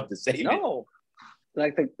that's enough to save it. No.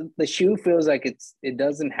 Like the shoe feels like it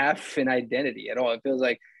doesn't have an identity at all. It feels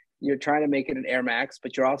like you're trying to make it an Air Max,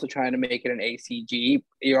 but you're also trying to make it an ACG.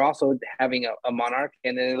 You're also having a Monarch,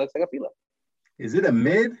 and then it looks like a Fila. Is it a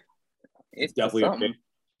mid? It's definitely a mid.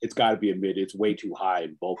 It's got to be a mid. It's way too high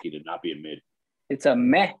and bulky to not be a mid. It's a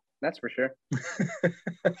meh, that's for sure.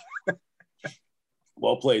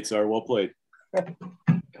 Well played, sir. Well played.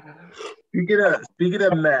 speaking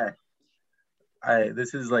of meth,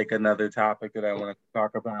 this is like another topic that I want to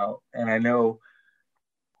talk about, and I know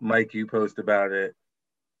Mike, you post about it.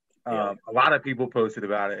 A lot of people posted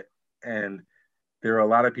about it, and there are a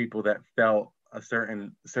lot of people that felt a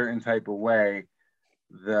certain type of way.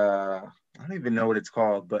 I don't even know what it's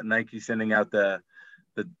called, but Nike sending out the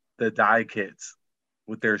dye kits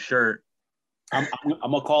with their shirt. I'm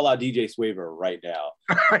gonna call out DJ Swaver right now.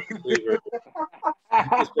 Swaver,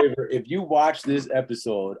 Swaver, if you watch this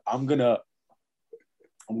episode, I'm gonna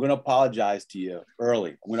apologize to you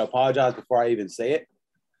early. I'm gonna apologize before I even say it.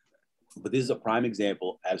 But this is a prime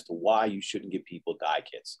example as to why you shouldn't give people dye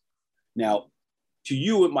kits. Now, to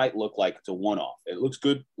you, it might look like it's a one-off. It looks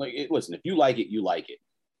good. Listen, if you like it, you like it.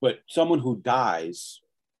 But someone who dyes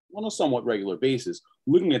on a somewhat regular basis,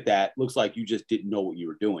 looking at that looks like you just didn't know what you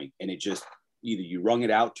were doing. And it just, either you wrung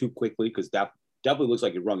it out too quickly, because that definitely looks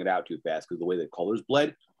like you wrung it out too fast because the way the colors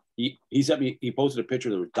bled. He posted a picture,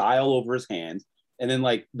 there was dye all over his hands. And then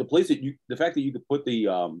like the fact that you could put the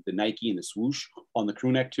Nike and the swoosh on the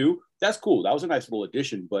crew neck too, that's cool. That was a nice little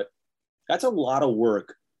addition, but that's a lot of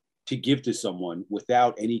work to give to someone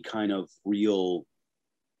without any kind of real,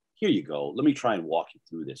 here you go, let me try and walk you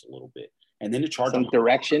through this a little bit. And then to charge some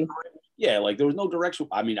direction. Yeah, like there was no direction.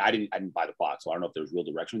 I mean, I didn't buy the box, so I don't know if there's real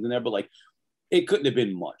directions in there, but like it couldn't have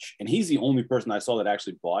been much. And he's the only person I saw that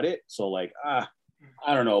actually bought it. So like, I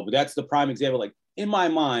don't know, but that's the prime example. Like in my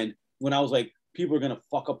mind, when I was like, people are going to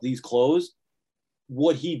fuck up these clothes,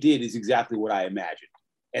 what he did is exactly what I imagined.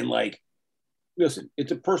 And like, listen,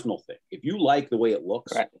 it's a personal thing. If you like the way it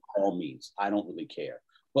looks, right, by all means, I don't really care.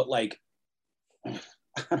 But like, I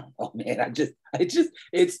don't know, man.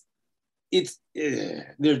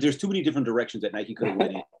 There's too many different directions that Nike could have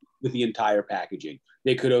went in with the entire packaging.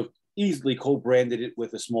 They could have easily co-branded it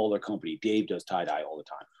with a smaller company. Dave does tie-dye all the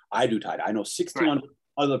time. I do tie-dye. I know 16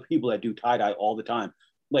 other people that do tie-dye all the time.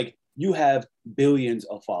 Like, you have millions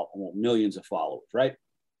of followers, right?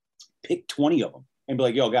 Pick 20 of them and be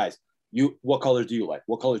like, yo, guys, what colors do you like?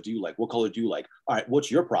 What colors do you like? What colors do you like? All right, what's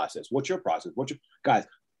your process? Guys,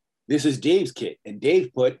 this is Dave's kit, and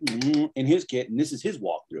Dave put in his kit, and this is his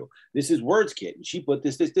walkthrough. This is Word's kit, and she put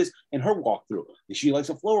this in her walkthrough. And she likes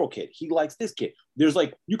a floral kit. He likes this kit. There's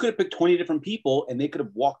like, you could have picked 20 different people, and they could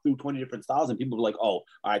have walked through 20 different styles, and people were like, oh, all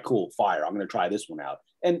right, cool, fire. I'm going to try this one out.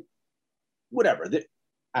 And whatever.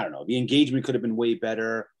 I don't know. The engagement could have been way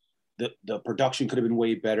better. The production could have been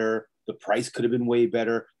way better. The price could have been way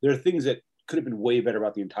better. There are things that could have been way better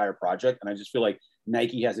about the entire project. And I just feel like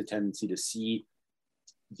Nike has a tendency to see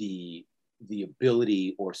the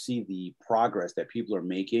ability or see the progress that people are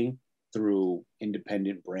making through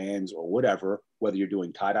independent brands or whatever, whether you're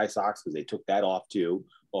doing tie-dye socks, because they took that off too,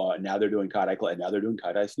 or now they're doing tie-dye, and now they're doing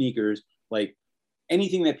tie-dye sneakers. Like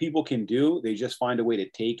anything that people can do, they just find a way to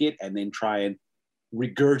take it and then try and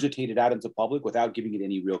regurgitate it out into public without giving it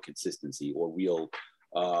any real consistency or real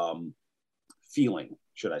feeling,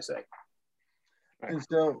 should I say. And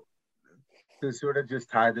so to sort of just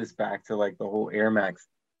tie this back to like the whole Air Max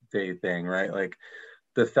Day thing, right? Like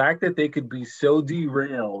the fact that they could be so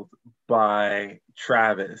derailed by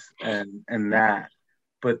Travis and that,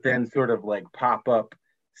 but then sort of like pop up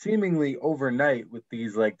seemingly overnight with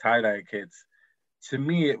these like tie-dye kits, to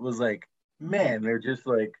me it was like, man, they're just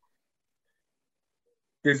like,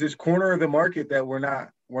 there's this corner of the market that we're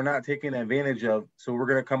not taking advantage of, so we're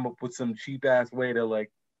gonna come up with some cheap ass way to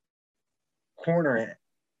like corner it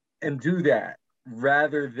and do that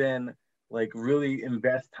rather than like really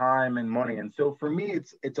invest time and money. And so for me,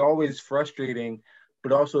 it's always frustrating,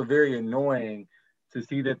 but also very annoying to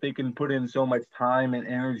see that they can put in so much time and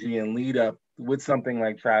energy and lead up with something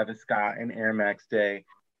like Travis Scott and Air Max Day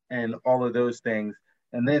and all of those things,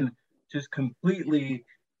 and then just completely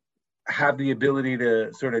have the ability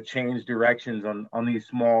to sort of change directions on these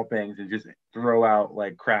small things and just throw out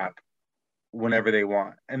like crap whenever they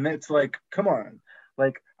want. And it's like, come on,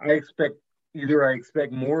 like I expect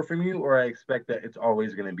more from you or I expect that it's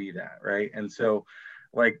always going to be that, right? And so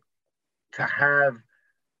like to have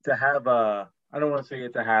I don't want to say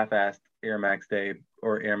it's a half-assed Air Max Day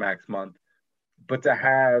or Air Max month, but to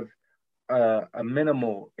have a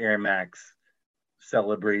minimal Air Max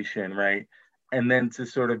celebration, right? And then to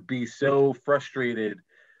sort of be so frustrated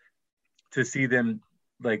to see them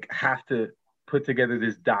like have to put together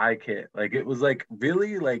this dye kit. Like it was like,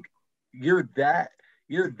 really? Like you're that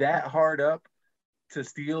hard up to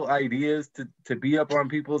steal ideas, to be up on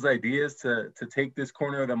people's ideas, to take this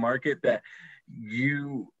corner of the market that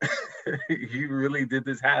you you really did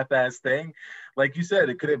this half-ass thing. Like you said,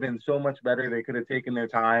 it could have been so much better. They could have taken their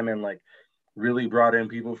time and like really brought in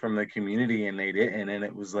people from the community, and they didn't. And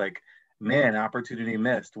it was like, man, opportunity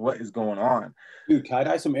missed. What is going on? Dude,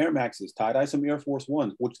 tie-dye some Air Maxes, tie-dye some Air Force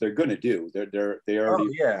Ones, which they're gonna do. They already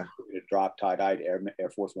yeah. drop tie-dyed Air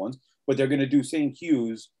Force Ones, but they're gonna do same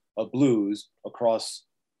hues of blues across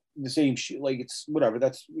the same like it's whatever.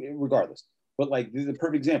 That's regardless. But like this is a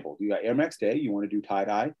perfect example. You got Air Max Day. You want to do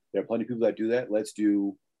tie-dye. There are plenty of people that do that. Let's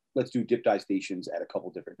do dip dye stations at a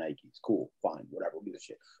couple different Nikes. Cool, fine, whatever. We'll do the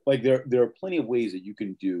shit. Like there are plenty of ways that you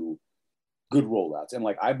can do good rollouts. And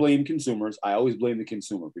like I blame consumers. I always blame the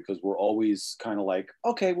consumer because we're always kind of like,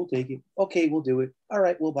 okay, we'll take it. Okay, we'll do it. All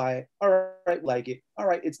right, we'll buy it. All right, like it. All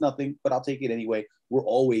right, it's nothing, but I'll take it anyway. We're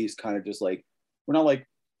always kind of just like, we're not like,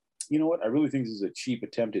 you know what? I really think this is a cheap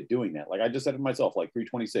attempt at doing that. Like I just said to myself, like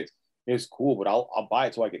 326, it's cool, but I'll buy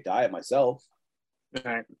it so I could dye it myself.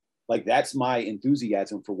 Right. Like that's my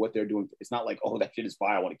enthusiasm for what they're doing. It's not like, oh, that shit is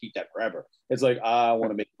fire. I want to keep that forever. It's like I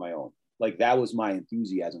want to make my own. Like that was my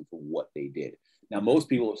enthusiasm for what they did. Now most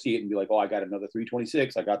people will see it and be like, oh, I got another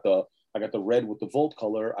 326. I got the red with the Volt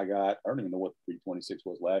color. I don't even know what 326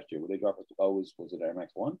 was last year. Would they drop it? Oh, was it Air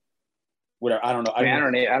Max 1? Whatever. I don't know. I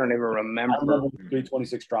don't even remember. I don't know what the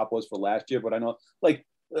 326 drop was for last year, but I know like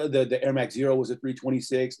the Air Max Zero was a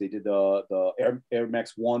 326. They did the Air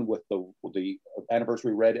Max 1 with the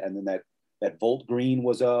anniversary red, and then that Volt green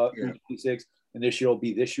was a 326. And this year will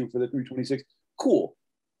be this shoe for the 326. Cool.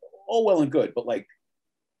 All well and good, but like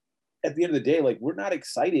at the end of the day, like we're not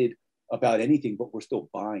excited about anything, but we're still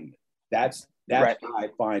buying it. That's right. How I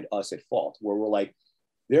find us at fault, where we're like,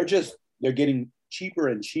 they're getting cheaper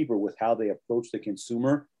and cheaper with how they approach the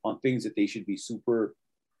consumer on things that they should be super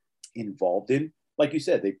involved in. Like you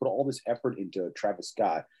said, they put all this effort into Travis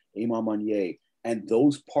Scott, Eamon Monnier, and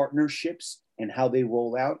those partnerships and how they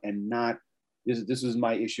roll out. And not this is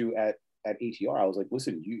my issue at ATR. I was like,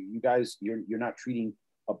 listen, you guys, you're not treating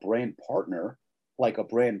a brand partner like a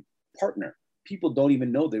brand partner. People don't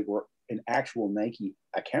even know they were an actual Nike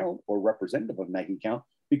account or representative of Nike account,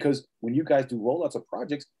 because when you guys do rollouts of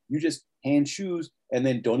projects, you just hand shoes and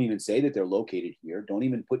then don't even say that they're located here. Don't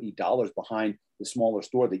even put any dollars behind the smaller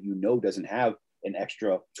store that you know doesn't have an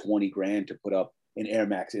extra 20 grand to put up an Air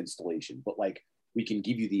Max installation. But like, we can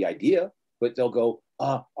give you the idea, but they'll go,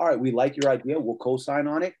 all right, we like your idea. We'll co-sign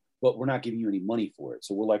on it, but we're not giving you any money for it.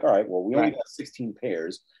 So we're like, all right, well, we only got 16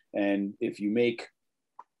 pairs. And if you make,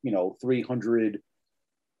 300,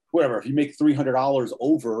 whatever, if you make $300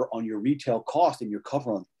 over on your retail cost and you're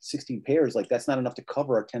covering 16 pairs, like that's not enough to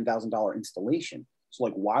cover a $10,000 installation. So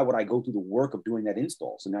like, why would I go through the work of doing that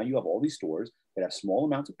install? So now you have all these stores that have small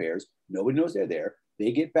amounts of pairs. Nobody knows they're there.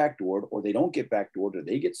 They get backdoored, or they don't get backdoored, or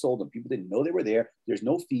they get sold and people didn't know they were there. There's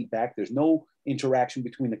no feedback. There's no interaction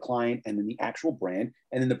between the client and then the actual brand.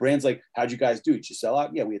 And then the brand's like, how'd you guys do? Did you sell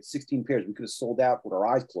out? Yeah, we had 16 pairs. We could have sold out with our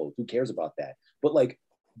eyes closed. Who cares about that? But like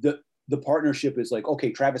the partnership is like,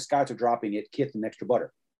 okay, Travis Scott's are dropping it, Kith and Extra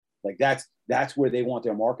Butter. Like that's where they want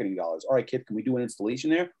their marketing dollars. All right, Kith, can we do an installation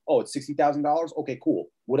there? Oh, it's $60,000. Okay, cool.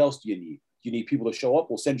 What else do you need? Do you need people to show up?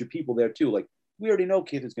 We'll send your people there too. Like, we already know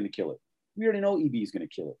Kith is going to kill it. We already know EB is going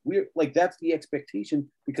to kill it. We're like, that's the expectation,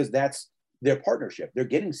 because that's their partnership. They're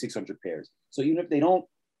getting 600 pairs. So even if they don't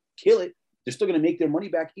kill it, they're still going to make their money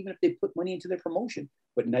back, even if they put money into their promotion.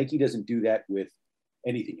 But Nike doesn't do that with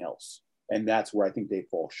anything else. And that's where I think they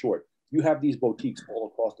fall short. You have these boutiques all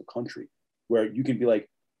across the country where you can be like,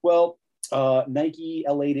 well, Nike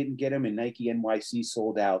LA didn't get them and Nike NYC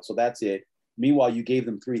sold out. So that's it. Meanwhile, you gave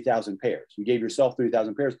them 3,000 pairs. You gave yourself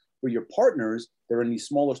 3,000 pairs. For your partners, they're in these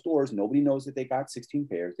smaller stores. Nobody knows that they got 16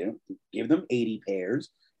 pairs. They don't give them 80 pairs.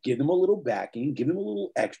 Give them a little backing, give them a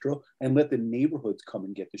little extra, and let the neighborhoods come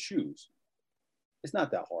and get the shoes. It's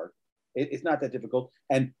not that hard. It's not that difficult.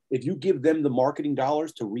 And if you give them the marketing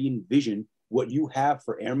dollars to re-envision what you have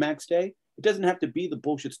for Air Max Day, it doesn't have to be the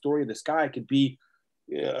bullshit story of the sky. It could be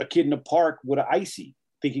a kid in a park with an icy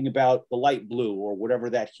thinking about the light blue or whatever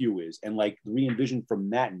that hue is, and like re-envision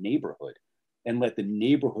from that neighborhood, and let the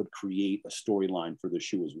neighborhood create a storyline for the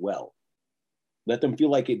shoe as well. Let them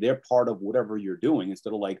feel like they're part of whatever you're doing,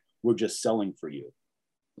 instead of like, we're just selling for you.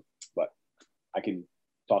 But I can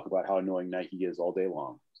talk about how annoying Nike is all day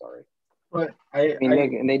long. Sorry. But I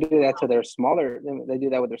mean, they do that to their smaller. They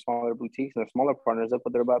do that with their smaller boutiques and their smaller partners. That's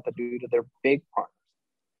what they're about to do to their big partners.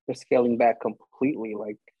 They're scaling back completely,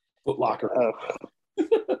 like Foot Locker.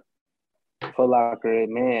 Foot Locker,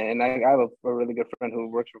 man. And I have a really good friend who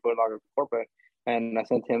works for Foot Locker corporate, and I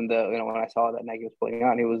sent him when I saw that Nike was pulling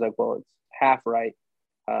out, he was like, "Well, it's half right.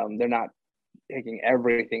 They're not taking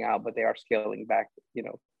everything out, but they are scaling back,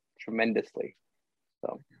 tremendously."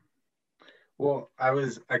 So. Well, I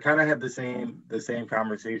kind of had the same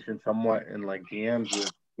conversation somewhat in like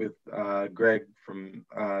DMs with Greg from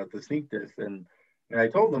the Sneak This, and And I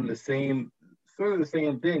told them the same, sort of the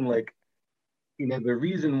same thing. Like, you know, the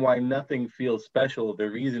reason why nothing feels special, the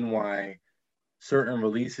reason why certain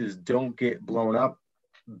releases don't get blown up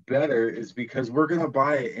better is because we're going to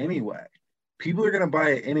buy it anyway. People are going to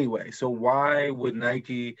buy it anyway. So why would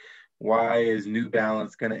Nike, why is New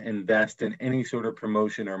Balance going to invest in any sort of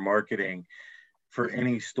promotion or marketing for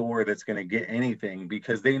any store that's going to get anything?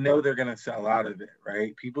 Because they know they're going to sell out of it,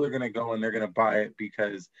 right? People are going to go and they're going to buy it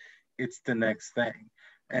because it's the next thing.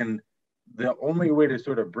 And the only way to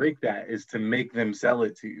sort of break that is to make them sell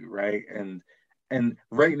it to you, right? And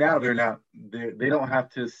right now they don't have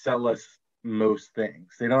to sell us most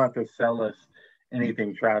things. They don't have to sell us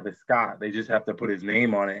anything Travis Scott. They just have to put his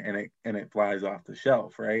name on it and it flies off the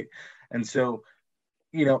shelf, right? And so,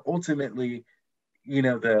 you know, ultimately, you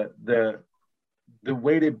know, the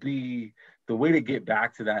way to get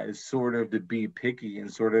back to that is sort of to be picky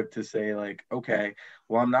and sort of to say like, okay,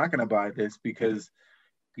 well, I'm not going to buy this because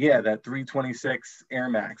yeah, that 326 Air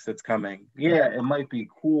Max that's coming. Yeah, it might be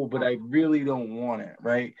cool, but I really don't want it,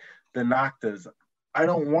 right? The Noctas, I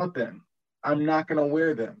don't want them. I'm not going to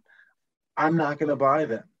wear them. I'm not going to buy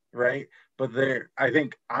them, right? But I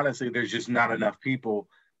think, honestly, there's just not enough people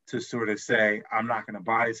to sort of say, I'm not going to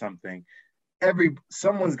buy something.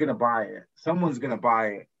 Someone's going to buy it. Someone's going to buy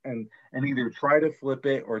it and either try to flip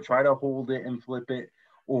it or try to hold it and flip it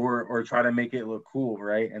or try to make it look cool,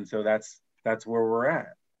 right? And so that's where we're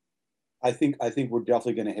at. I think we're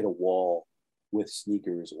definitely going to hit a wall with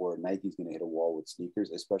sneakers, or Nike's going to hit a wall with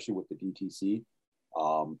sneakers, especially with the DTC,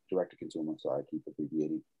 direct to consumer. Sorry, I keep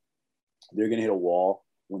abbreviating. They're going to hit a wall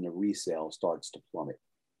when the resale starts to plummet.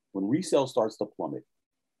 When resale starts to plummet,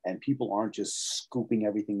 and people aren't just scooping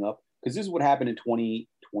everything up, because this is what happened in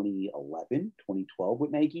 2011, 2012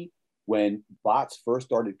 with Nike, when bots first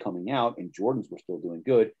started coming out and Jordans were still doing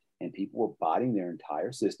good, and people were botting their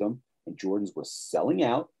entire system, and Jordans were selling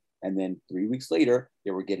out. And then 3 weeks later,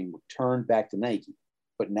 they were getting returned back to Nike.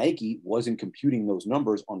 But Nike wasn't computing those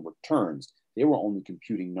numbers on returns. They were only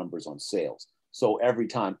computing numbers on sales. So every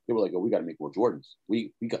time they were like, oh, we got to make more Jordans.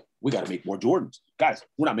 We got to make more Jordans. Guys,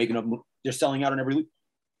 we're not making them. They're selling out on every league.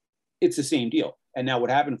 It's the same deal. And now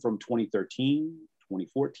what happened from 2013,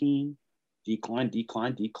 2014,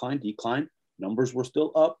 decline. Numbers were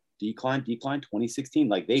still up, decline. 2016,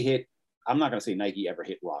 like they hit, I'm not going to say Nike ever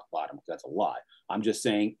hit rock bottom. That's a lie. I'm just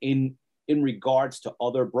saying in regards to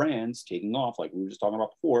other brands taking off, like we were just talking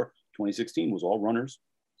about before, 2016 was all runners.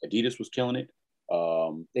 Adidas was killing it.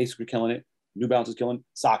 Asics were killing it. New Balance was killing it.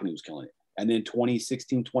 Saucony was killing it. And then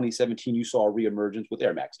 2016, 2017, you saw a reemergence with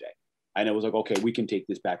Air Max Day. And it was like, okay, we can take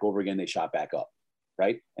this back over again. They shot back up,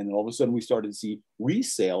 right? And then all of a sudden we started to see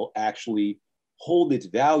resale actually hold its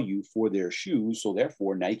value for their shoes. So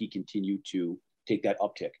therefore, Nike continued to take that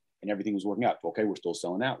uptick. And everything was working out. Okay, we're still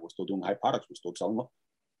selling out. We're still doing high products. We're still selling them.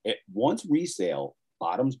 Once resale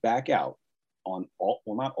bottoms back out on all,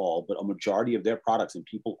 well, not all, but a majority of their products, and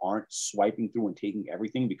people aren't swiping through and taking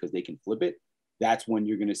everything because they can flip it, that's when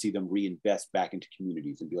you're going to see them reinvest back into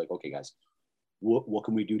communities and be like, okay, guys, what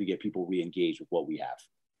can we do to get people re-engaged with what we have?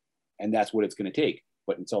 And that's what it's going to take.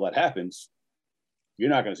 But until that happens,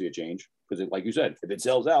 you're not going to see a change because, like you said, if it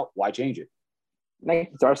sells out, why change it?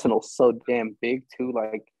 Nike's arsenal's so damn big too.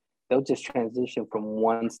 Like, they'll just transition from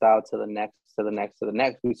one style to the next, to the next, to the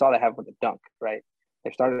next. We saw that happen with the Dunk, right?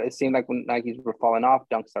 It seemed like when Nikes were falling off,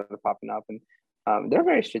 Dunk started popping up. And they're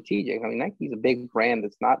very strategic. I mean, Nike's a big brand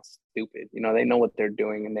that's not stupid. You know, they know what they're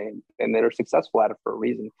doing, and they're successful at it for a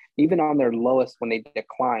reason. Even on their lowest, when they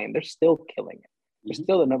decline, they're still killing it. They're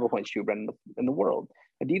still the number one shoe brand in the world.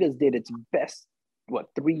 Adidas did its best,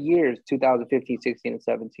 3 years, 2015, 16, and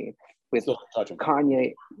 17. With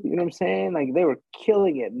Kanye, you know what I'm saying? Like, they were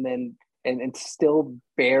killing it, and then and still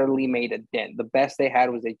barely made a dent. The best they had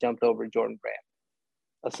was they jumped over Jordan Brand,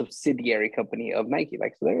 a subsidiary company of Nike.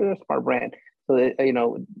 Like, so they're a smart brand. So that, you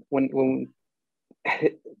know, when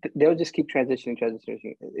they'll just keep transitioning,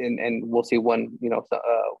 and we'll see one. You know,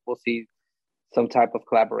 we'll see some type of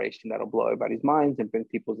collaboration that'll blow everybody's minds and bring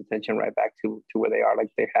people's attention right back to where they are, like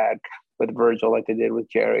they had with Virgil, like they did with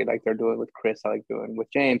Jerry, like they're doing with Chris, like doing with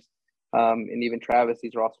James. And even Travis,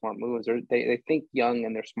 these are all smart moves. They think young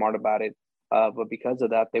and they're smart about it. But because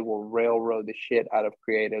of that, they will railroad the shit out of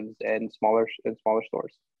creatives and smaller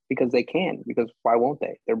stores because they can. Because why won't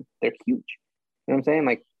they? They're huge. You know what I'm saying?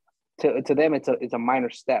 Like to them, it's a minor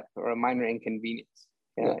step or a minor inconvenience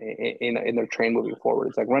in their train moving forward.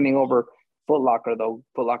 It's like running over Foot Locker, though.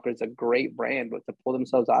 Foot Locker is a great brand, but to pull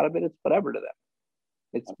themselves out of it, it's whatever to them.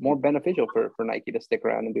 It's more beneficial for Nike to stick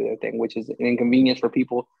around and do their thing, which is an inconvenience for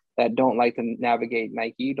people that don't like to navigate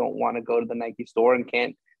Nike, don't want to go to the Nike store and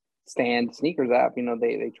can't Stand Sneakers app,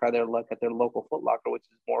 they try their luck at their local Foot Locker, which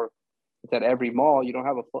is more, it's at every mall. You don't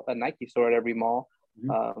have a Nike store at every mall.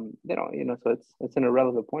 They don't, so it's an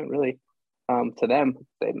irrelevant point really to them.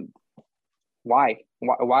 Why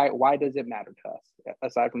does it matter to us?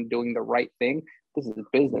 Aside from doing the right thing, this is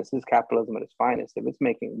business. This is capitalism at its finest. If it's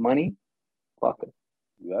making money, fuck it.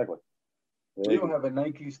 Exactly. You don't have a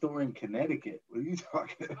Nike store in Connecticut. What are you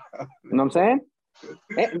talking about? You know what I'm saying?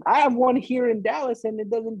 And I have one here in Dallas, and it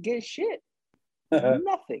doesn't get shit.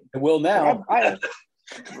 Nothing. It will now.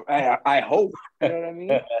 I hope. You know what I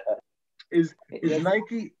mean? Is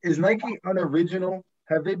Nike unoriginal?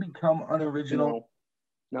 Have they become unoriginal?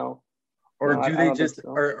 No. Or no, do they just so.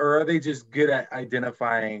 or are they just good at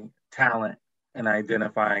identifying talent and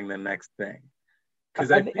identifying the next thing?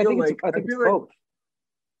 Because I think it's both.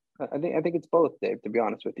 I think it's both, Dave, to be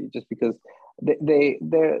honest with you, just because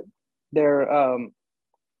their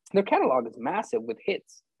catalog is massive with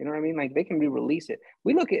hits. You know what I mean? Like, they can re-release it.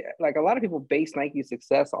 We look at, like, a lot of people base Nike's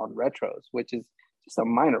success on retros, which is just a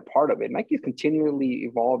minor part of it. Nike's continually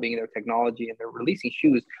evolving their technology, and they're releasing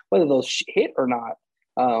shoes, whether those hit or not.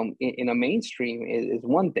 In a mainstream is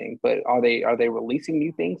one thing, but are they releasing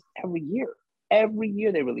new things every year? Every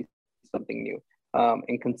year they release something new,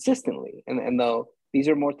 and consistently. And though these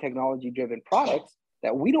are more technology-driven products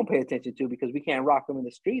that we don't pay attention to because we can't rock them in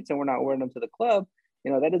the streets and we're not wearing them to the club,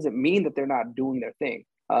 that doesn't mean that they're not doing their thing.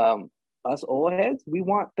 Us old heads, we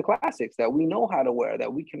want the classics that we know how to wear,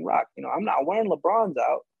 that we can rock. I'm not wearing LeBrons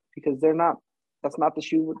out because that's not the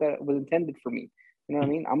shoe that was intended for me. You know what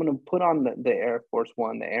I mean? I'm going to put on the Air Force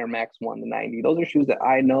One, the Air Max One, the 90. Those are shoes that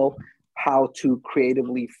I know how to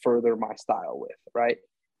creatively further my style with, right?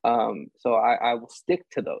 So I will stick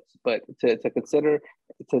to those. But to consider,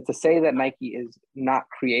 to say that Nike is not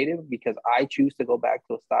creative because I choose to go back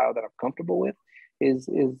to a style that I'm comfortable with is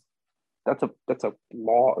that's a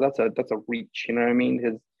law. That's a reach. You know what I mean?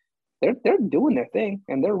 Because they're doing their thing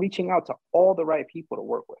and they're reaching out to all the right people to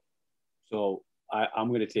work with. So I'm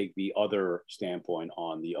going to take the other standpoint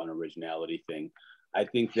on the unoriginality thing. I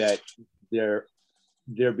think that they're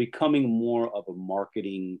becoming more of a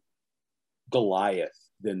marketing Goliath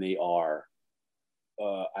than they are,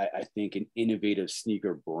 I think, an innovative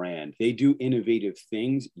sneaker brand. They do innovative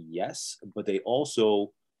things, yes, but they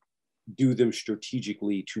also do them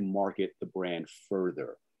strategically to market the brand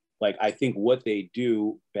further. Like, I think what they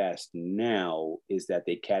do best now is that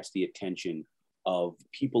they catch the attention of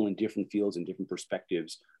people in different fields and different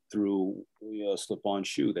perspectives through a slip-on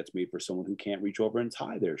shoe that's made for someone who can't reach over and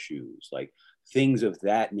tie their shoes, like things of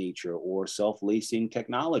that nature, or self-lacing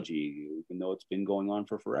technology, even though it's been going on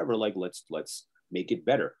for forever. Like, let's make it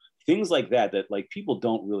better. Things like that like people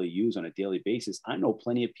don't really use on a daily basis. I know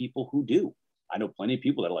plenty of people who do. I know plenty of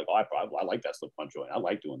people that are like, oh, I like that slip-on joint. I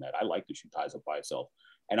like doing that. I like the shoe ties up by itself.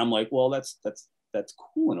 And I'm like, well, that's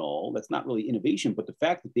cool and all. That's not really innovation. But the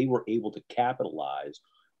fact that they were able to capitalize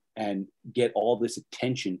and get all this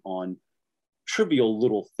attention on trivial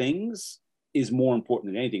little things is more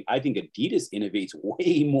important than anything. I think Adidas innovates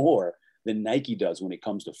way more than Nike does when it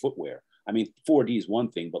comes to footwear. I mean, 4D is one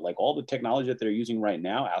thing, but like all the technology that they're using right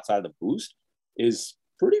now outside of the Boost is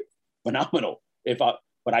pretty phenomenal.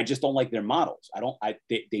 But I just don't like their models.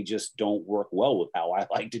 They just don't work well with how I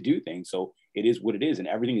like to do things. So it is what it is. And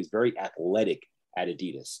everything is very athletic at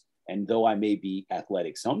Adidas. And though I may be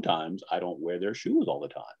athletic sometimes, I don't wear their shoes all the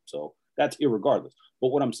time. So that's irregardless. But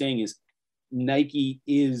what I'm saying is Nike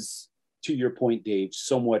is, to your point, Dave,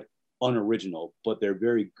 somewhat unoriginal, but they're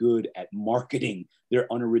very good at marketing their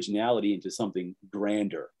unoriginality into something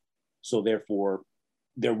grander. So therefore,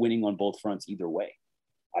 they're winning on both fronts either way,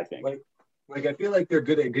 I think. Like I feel like they're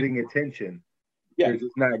good at getting attention. Yeah. They're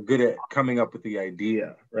just not good at coming up with the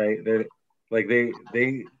idea, right? They're like they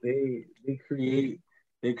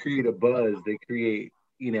create a buzz. They create,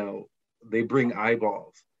 they bring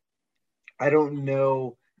eyeballs. I don't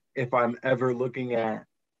know if I'm ever looking at,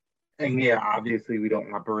 and yeah, obviously we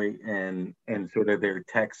don't operate in sort of their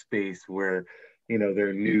tech space where,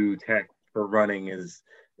 their new tech for running is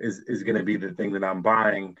going to be the thing that I'm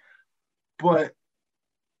buying. But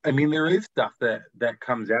I mean, there is stuff that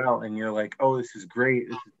comes out and you're like, oh, this is great.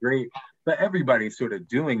 But everybody's sort of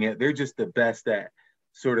doing it. They're just the best at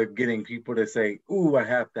sort of getting people to say, ooh, I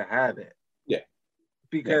have to have it. Yeah.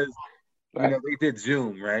 Because, they did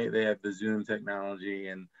Zoom, right? They have the Zoom technology.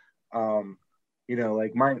 And,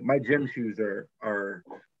 like my gym shoes are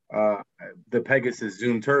the Pegasus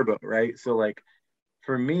Zoom Turbo, right? So, like,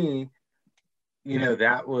 for me,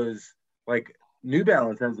 that was like, New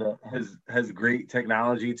Balance has great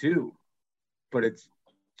technology too, but it's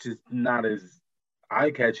just not as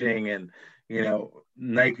eye-catching and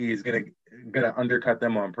Nike is gonna undercut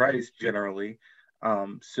them on price generally.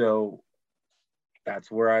 So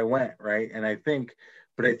that's where I went, right? And I think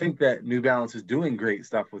that New Balance is doing great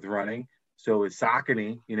stuff with running. So is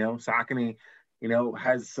Saucony. Saucony,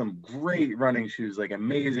 has some great running shoes, like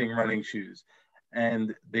amazing running shoes,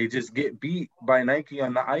 and they just get beat by Nike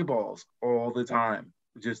on the eyeballs all the time.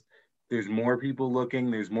 Just there's more people looking.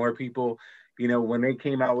 There's more people. When they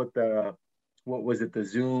came out with the what was it, the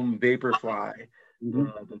Zoom Vaporfly,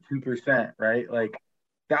 the 2%, right? Like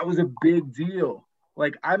that was a big deal.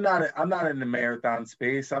 Like I'm not in the marathon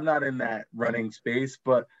space. I'm not in that running space,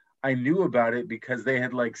 but I knew about it because they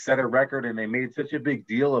had like set a record and they made such a big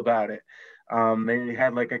deal about it. They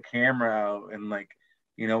had like a camera out and like,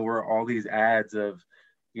 where all these ads of,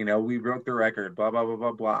 we broke the record, blah, blah, blah,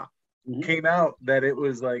 blah, blah. Came out that it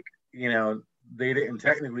was like, they didn't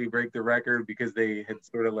technically break the record because they had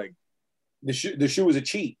sort of like the shoe was a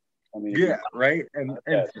cheat. I mean, yeah, right. And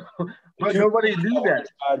so, but nobody knew that.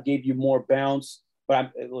 God gave you more bounce.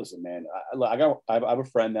 But listen, man, I have a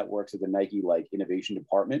friend that works at the Nike like innovation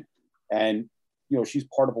department, and she's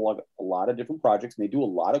part of a lot of different projects, and they do a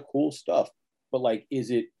lot of cool stuff. But like, does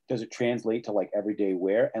it translate to like everyday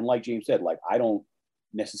wear? And like James said, like I don't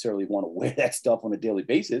necessarily want to wear that stuff on a daily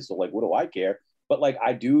basis. So like, what do I care? But like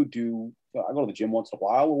I do I go to the gym once in a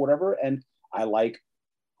while or whatever, and I like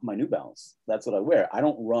my New Balance. That's what I wear. I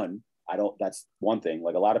don't run. That's one thing.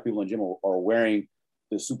 Like a lot of people in the gym are wearing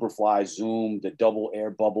the Superfly Zoom, the double air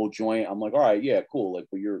bubble joint. I'm like, all right, yeah, cool. Like,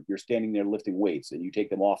 but you're standing there lifting weights and you take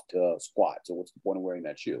them off to squat. So what's the point of wearing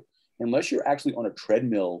that shoe? Unless you're actually on a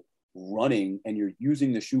treadmill running and you're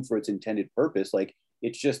using the shoe for its intended purpose, like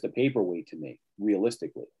it's just a paperweight to me,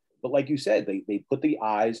 realistically. But like you said, they put the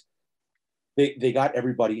eyes, they got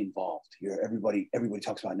everybody involved here. Everybody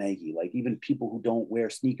talks about Nike. Like even people who don't wear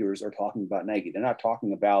sneakers are talking about Nike. They're not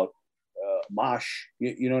talking about Mosh,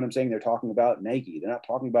 you know what I'm saying? They're talking about Nike. They're not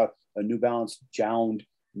talking about a New Balance Jound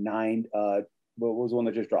 9. What was the one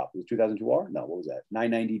that just dropped? It was 2002R? No, what was that?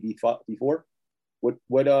 990 V4?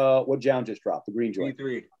 What Jound just dropped? The green joint.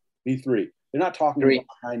 V3. They're not talking about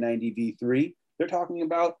 990 V3. They're talking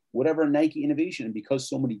about whatever Nike innovation. And because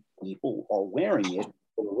so many people are wearing it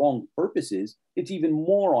for the wrong purposes, it's even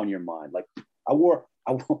more on your mind. Like I wear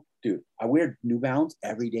New Balance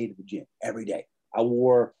every day to the gym. Every day. I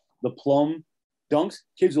wore the Plum Dunks.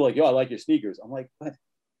 Kids are like, yo, I like your sneakers. I'm like,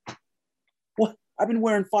 what? I've been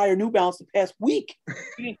wearing Fire New Balance the past week.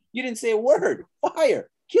 You didn't say a word. Fire,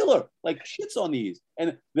 killer, like shits on these.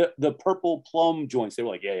 And the purple Plum joints, they were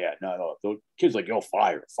like, yeah, no. The kids like, yo,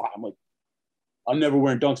 fire. I'm like, I'm never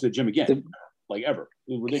wearing Dunks to the gym again, like ever.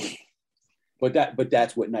 It was ridiculous. But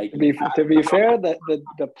that's what Nike. To be fair,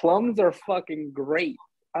 the Plums are fucking great.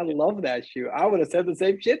 I love that shoe. I would have said the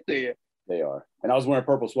same shit to you. They are. And I was wearing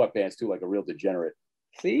purple sweatpants too, like a real degenerate.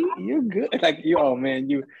 See, you're good. Like oh man,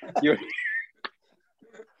 you're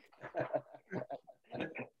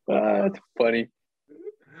that's funny.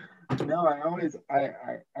 No,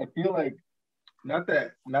 I feel like not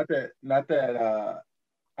that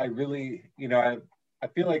I really, I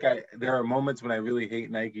feel like there are moments when I really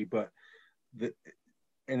hate Nike, but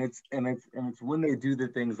it's when they do the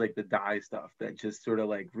things like the dye stuff that just sort of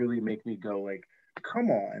like really make me go like,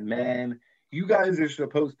 come on, man, you guys are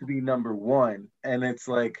supposed to be number one. And it's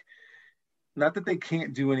like, not that they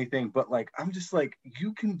can't do anything, but like, I'm just like,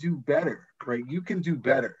 you can do better, right? You can do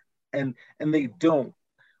better. And they don't.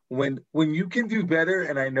 When you can do better,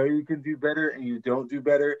 and I know you can do better and you don't do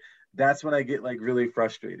better, that's when I get like really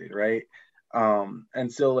frustrated, right?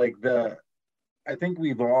 And so like I think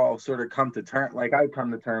we've all sort of come to terms, like I've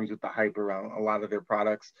come to terms with the hype around a lot of their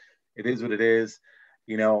products. It is what it is.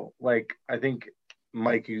 Like I think,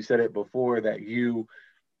 Mike, you said it before that you're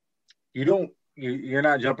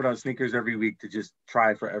not jumping on sneakers every week to just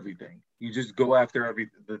try for everything. You just go after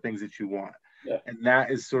the things that you want. Yeah. And that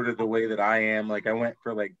is sort of the way that I am. Like I went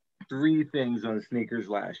for like 3 things on sneakers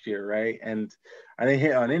last year, right? And I didn't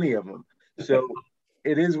hit on any of them. So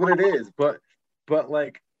it is what it is. But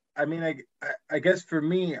like, I mean, I guess for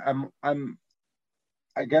me, I'm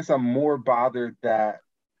more bothered that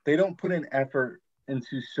they don't put an effort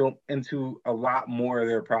into a lot more of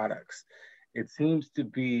their products. It seems to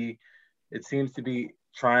be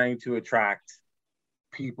trying to attract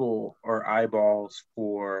people or eyeballs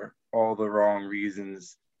for all the wrong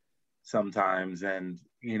reasons sometimes. And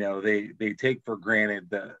they take for granted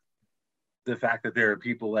the fact that there are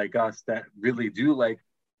people like us that really do like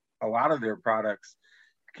a lot of their products,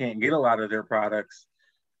 can't get a lot of their products,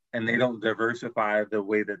 and they don't diversify the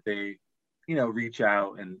way that they reach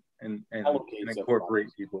out and incorporate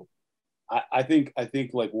people. I think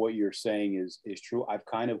like what you're saying is true. I've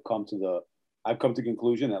kind of come to I've come to the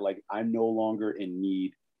conclusion that like I'm no longer in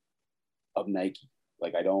need of Nike.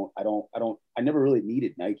 Like I never really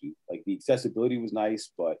needed Nike. Like the accessibility was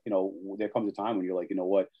nice, but you know, there comes a time when you're like, you know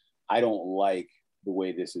what, I don't like the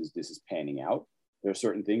way this is panning out. There are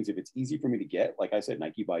certain things, if it's easy for me to get, like I said,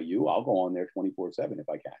 Nike by you, I'll go on there 24/7 if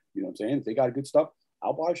I can. You know what I'm saying? If they got good stuff,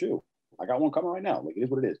 I'll buy a shoe. I got one coming right now. Like it is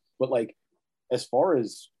what it is. But like as far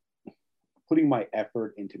as putting my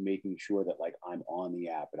effort into making sure that like I'm on the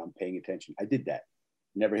app and I'm paying attention, I did that.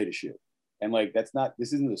 Never hit a shoe. And like that's not,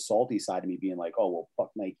 this isn't the salty side of me being like, oh well,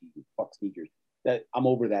 fuck Nike, fuck sneakers. That I'm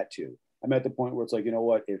over that too. I'm at the point where it's like, you know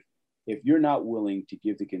what, if you're not willing to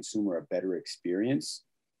give the consumer a better experience,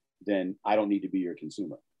 then I don't need to be your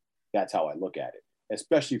consumer. That's how I look at it,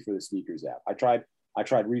 especially for the sneakers app. I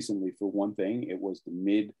tried recently for one thing. It was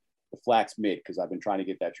the Flax Mid, because I've been trying to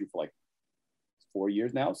get that shoe for like 4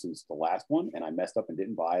 years now since the last one, and I messed up and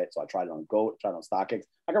didn't buy it. So I tried it on Goat, tried it on StockX.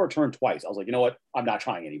 I got returned twice. I was like, you know what? I'm not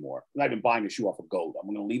trying anymore. I've been buying a shoe off of Goat. I'm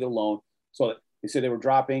going to leave it alone. So they said they were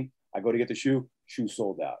dropping. I go to get the shoe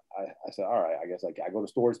sold out. I said, all right, I guess like I go to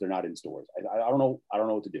stores, they're not in stores. I don't know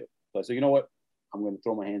what to do. So I said, you know what? I'm going to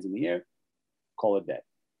throw my hands in the air, call it dead.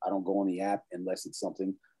 I don't go on the app unless it's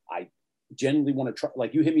something I genuinely want to try.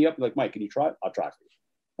 Like you hit me up, like, Mike, can you try it? I'll try for you.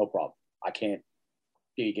 No problem. I can't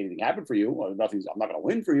make anything happen for you. Or I'm not going to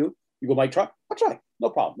win for you. You go, Mike, try. I'll try. No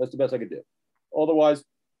problem. That's the best I could do. Otherwise,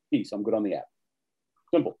 peace. I'm good on the app.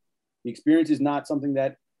 Simple. The experience is not something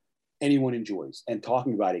that anyone enjoys. And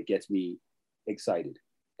talking about it gets me excited.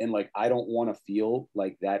 And like, I don't want to feel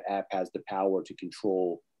like that app has the power to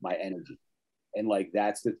control my energy. And like,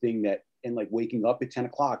 that's the thing that, and like waking up at 10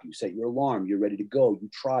 o'clock, you set your alarm, you're ready to go. You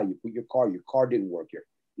try, you put your car didn't work here.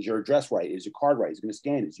 Is your address right? Is your card right? Is it going to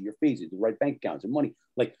scan? Is it your face? Is it the right bank account? Is it money?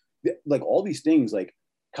 Like all these things like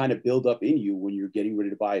kind of build up in you when you're getting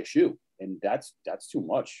ready to buy a shoe. And that's too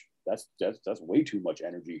much. That's way too much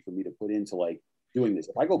energy for me to put into like doing this.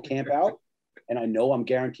 If I go camp out and I know I'm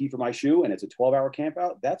guaranteed for my shoe and it's a 12-hour camp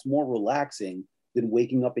out, that's more relaxing than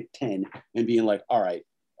waking up at 10 and being like, all right,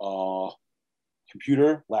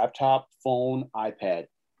 computer, laptop, phone, iPad.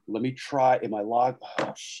 Let me try. Am I logged?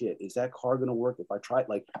 Oh shit! Is that car gonna work if I try it?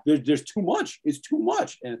 Like, there's too much. It's too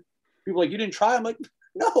much. And people are like, you didn't try. I'm like,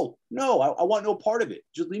 no. I want no part of it.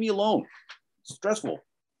 Just leave me alone. It's stressful.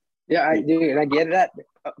 Yeah, I do, and I get that.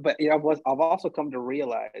 But you know, I've also come to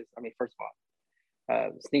realize. I mean, first of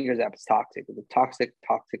all, sneakers app is toxic. It's a toxic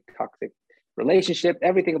relationship.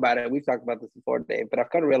 Everything about it. We've talked about this before, Dave. But I've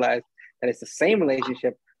come to realize that it's the same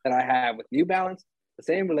relationship that I have with New Balance, the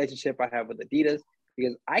same relationship I have with Adidas,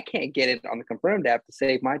 because I can't get it on the Confirmed app to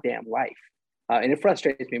save my damn life. And it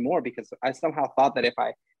frustrates me more because I somehow thought that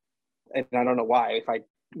and I don't know why, if I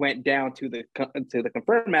went down to the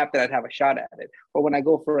Confirmed app that I'd have a shot at it. Or when I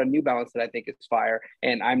go for a New Balance that I think is fire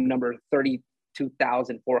and I'm number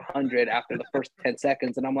 32,400 after the first 10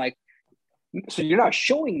 seconds. And I'm like, so you're not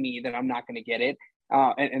showing me that I'm not going to get it.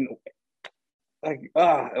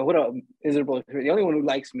 What a miserable. The only one who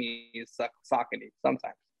likes me is Saucony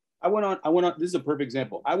sometimes. I went on. This is a perfect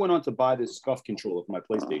example. I went on to buy this SCUF controller for my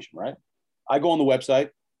PlayStation, right? I go on the website,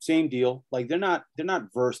 same deal. Like they're not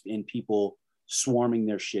versed in people swarming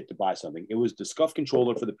their shit to buy something. It was the SCUF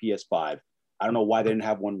controller for the PS5. I don't know why they didn't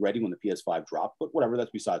have one ready when the PS5 dropped, but whatever,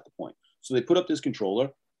 that's beside the point. So they put up this controller.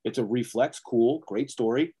 It's a Reflex, cool, great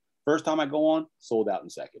story. First time I go on, sold out in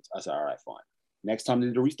seconds. I said, all right, fine. Next time they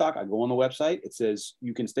did a restock, I go on the website. It says,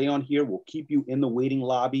 you can stay on here. We'll keep you in the waiting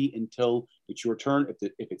lobby until it's your turn.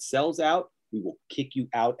 If it sells out, we will kick you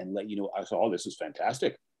out and let you know. I said, oh, this is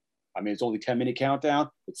fantastic. I mean, it's only 10-minute countdown.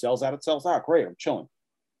 It sells out. Great, I'm chilling.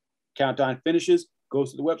 Countdown finishes,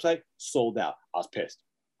 goes to the website, sold out. I was pissed.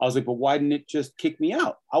 I was like, but why didn't it just kick me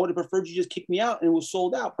out? I would have preferred you just kick me out and it was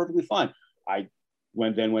sold out, perfectly fine. I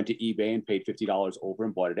went to eBay and paid $50 over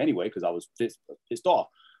and bought it anyway because I was pissed off.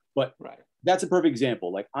 But right. That's a perfect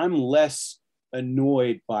example. Like I'm less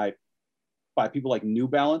annoyed by people like New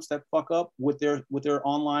Balance that fuck up with their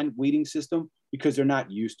online waiting system because they're not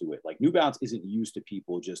used to it. Like New Balance isn't used to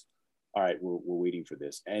people just, all right, we're waiting for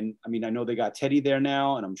this. And I mean, I know they got Teddy there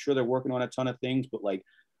now, and I'm sure they're working on a ton of things, but like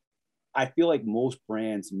I feel like most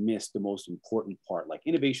brands miss the most important part. Like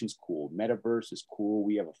innovation's cool. Metaverse is cool.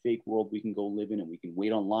 We have a fake world we can go live in and we can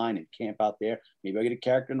wait online and camp out there. Maybe I get a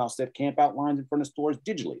character and I'll set camp out lines in front of stores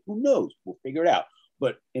digitally. Who knows? We'll figure it out.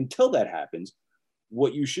 But until that happens,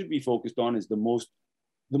 what you should be focused on is the most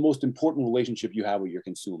important relationship you have with your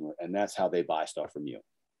consumer. And that's how they buy stuff from you.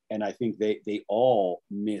 And I think they all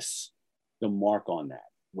miss the mark on that,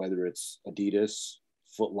 whether it's Adidas,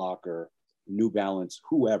 Foot Locker, New Balance,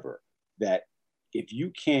 whoever. That if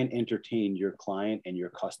you can't entertain your client and your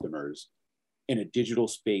customers in a digital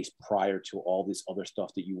space prior to all this other stuff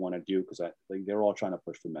that you want to do, because like they're all trying to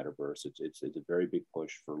push the metaverse. It's a very big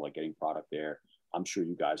push for like getting product there. I'm sure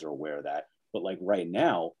you guys are aware of that, but like right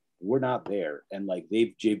now we're not there, and like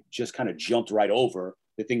they've just kind of jumped right over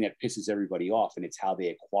the thing that pisses everybody off, and it's how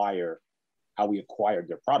we acquired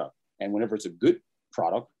their product. And whenever it's a good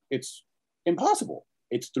product, it's impossible.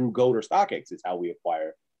 It's through Goat or StockX. It's how we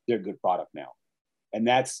acquire their good product now, and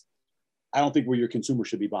that's, I don't think where your consumer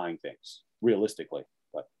should be buying things realistically.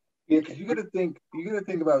 But yeah, because you got to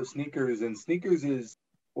think about sneakers, and sneakers is,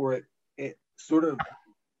 or it sort of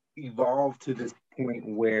evolved to this point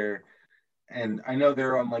where, and I know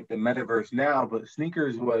they're on like the metaverse now, but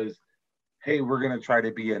sneakers was, hey, we're gonna try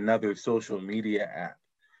to be another social media app.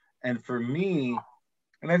 And for me,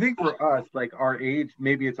 and I think for us, like our age,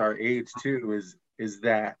 maybe it's our age too, is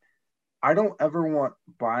that I don't ever want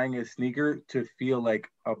buying a sneaker to feel like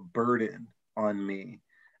a burden on me.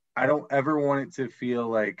 I don't ever want it to feel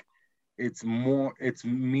like it's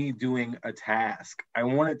me doing a task. I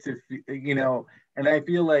want it to, and I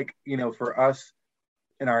feel like, for us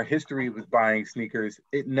in our history with buying sneakers,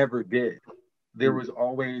 it never did. There was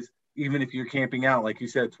always, even if you're camping out, like you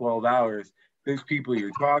said, 12 hours, there's people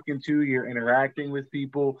you're talking to, you're interacting with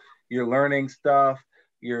people, you're learning stuff,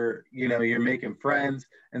 you're making friends.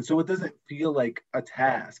 And so it doesn't feel like a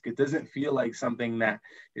task. It doesn't feel like something that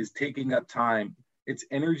is taking up time. It's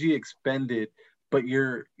energy expended, but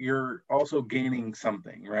you're also gaining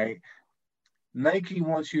something, right? Nike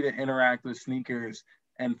wants you to interact with sneakers.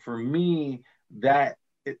 And for me, that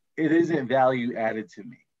it isn't value added to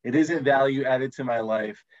me. It isn't value added to my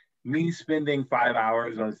life. Me spending 5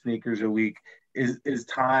 hours on sneakers a week is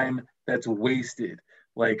time that's wasted.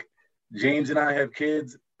 Like, James and I have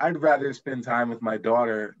kids. I'd rather spend time with my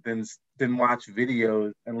daughter than watch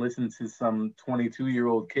videos and listen to some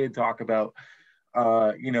 22-year-old kid talk about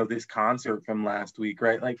this concert from last week,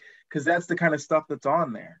 right? Like, because that's the kind of stuff that's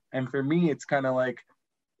on there. And for me, it's kind of like,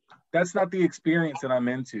 that's not the experience that I'm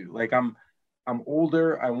into. Like, I'm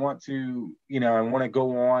older. I want to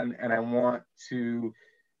go on, and I want to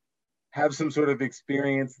have some sort of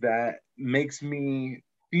experience that makes me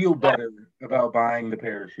feel better about buying the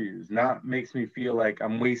pair of shoes, not makes me feel like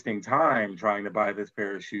I'm wasting time trying to buy this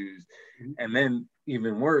pair of shoes. Mm-hmm. And then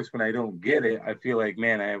even worse, when I don't get it, I feel like,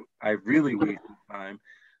 man, I really wasted time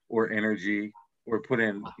or energy or put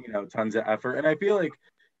in, tons of effort. And I feel like,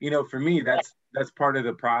 for me, that's part of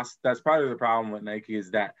the process. That's part of the problem with Nike,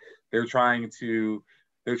 is that they're trying to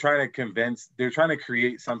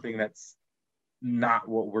create something that's not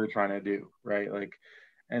what we're trying to do, right? Like,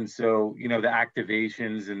 and so, the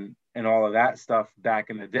activations and all of that stuff back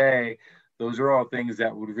in the day, those are all things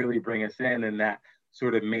that would really bring us in, and that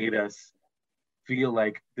sort of made us feel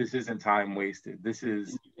like this isn't time wasted. This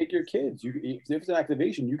is, you take your kids. If it's an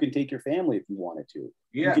activation, you can take your family if you wanted to.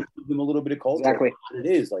 Yeah, you can give them a little bit of culture. Exactly. It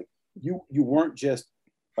is like you weren't just,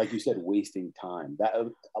 like you said, wasting time. That,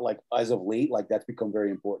 like, as of late, like, that's become very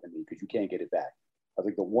important to me, because you can't get it back. I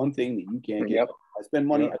think the one thing that you can't get, I spend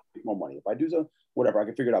money, I make more money. If I do so, whatever, I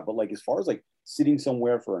can figure it out. But like, as far as like sitting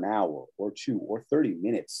somewhere for an hour or 2 or 30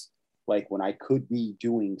 minutes, like when I could be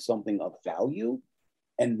doing something of value,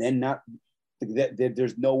 and then not,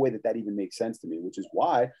 there's no way that even makes sense to me, which is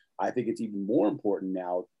why I think it's even more important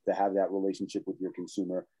now to have that relationship with your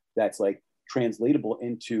consumer that's like translatable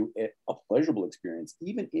into a pleasurable experience,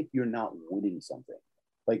 even if you're not winning something.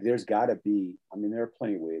 Like, there's got to be, I mean, there are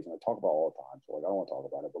plenty of ways, and I talk about all the time, so like, I don't want to talk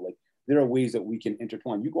about it, but like, there are ways that we can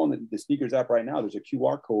intertwine. You go on the sneakers app right now, there's a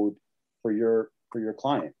QR code for your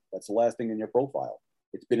client. That's the last thing in your profile.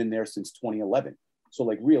 It's been in there since 2011. So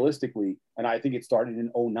like, realistically, and I think it started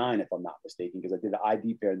in 2009, if I'm not mistaken, because I did the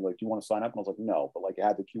ID pair, and they're like, do you want to sign up? And I was like, no, but like, it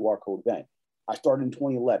had the QR code then. I started in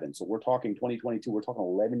 2011. So we're talking 2022, we're talking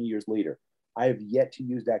 11 years later. I have yet to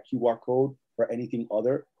use that QR code for anything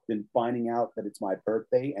other than finding out that it's my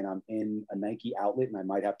birthday and I'm in a Nike outlet and I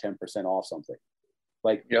might have 10% off something.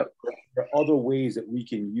 Like, there are other ways that we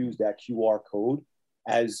can use that QR code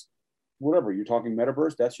as whatever. You're talking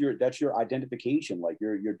metaverse, that's your identification. Like,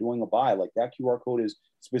 you're doing a buy, like that QR code is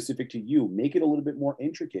specific to you. Make it a little bit more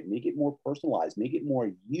intricate, make it more personalized, make it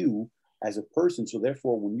more you as a person. So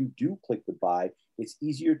therefore, when you do click the buy, it's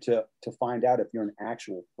easier to find out if you're an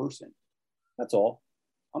actual person. That's all.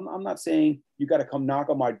 I'm not saying you got to come knock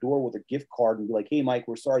on my door with a gift card and be like, hey, Mike,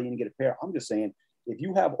 we're sorry you didn't get a pair. I'm just saying, if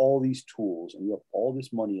you have all these tools and you have all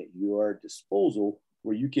this money at your disposal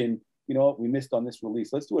where you can, we missed on this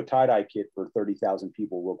release, let's do a tie-dye kit for 30,000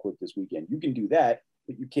 people real quick this weekend. You can do that,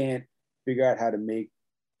 but you can't figure out how to make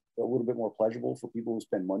it a little bit more pleasurable for people who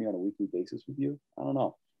spend money on a weekly basis with you. I don't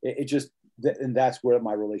know. It just, and that's where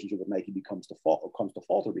my relationship with Nike comes to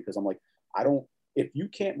falter, because I'm like, if you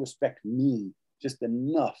can't respect me just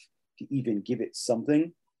enough to even give it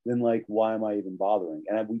something, then like, why am I even bothering?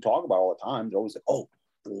 And we talk about it all the time. They're always like, oh,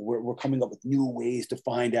 we're coming up with new ways to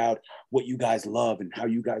find out what you guys love and how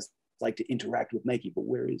you guys like to interact with Nike. But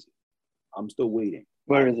where is it? I'm still waiting.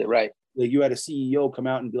 Where is it? Right. Like, you had a CEO come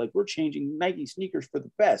out and be like, we're changing Nike sneakers for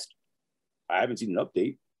the best. I haven't seen an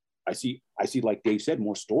update. I see, like Dave said,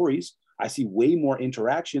 more stories. I see way more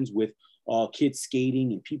interactions with kids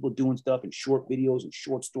skating and people doing stuff and short videos and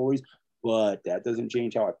short stories. But that doesn't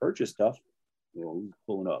change how I purchase stuff. You know, who's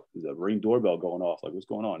pulling up? There's a Ring doorbell going off. Like, what's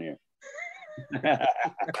going on here?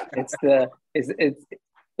 It's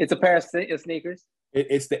a pair of sneakers.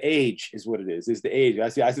 It's the age, is what it is. It's the age. I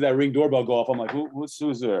see that Ring doorbell go off. I'm like,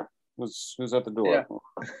 who's there? Who's at the door? Yeah.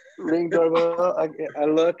 Ring doorbell. I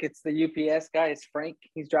look. It's the UPS guy. It's Frank.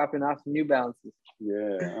 He's dropping off some New Balances.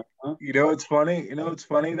 Yeah. Uh-huh. You know, it's funny. You know, it's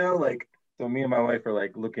funny though. Like, so me and my wife are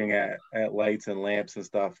like looking at lights and lamps and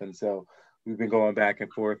stuff, and so we've been going back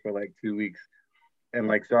and forth for like 2 weeks, and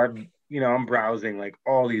like, so I'm browsing like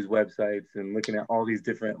all these websites and looking at all these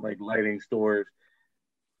different like lighting stores,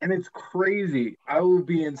 and it's crazy. I will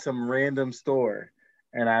be in some random store,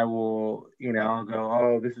 and I will, I'll go,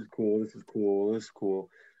 oh, this is cool, this is cool, this is cool.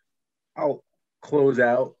 I'll close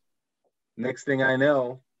out. Next thing I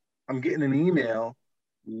know, I'm getting an email.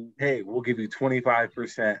 Hey, we'll give you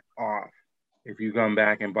 25% off if you come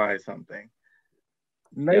back and buy something.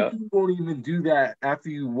 Nike won't even do that after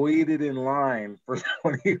you waited in line for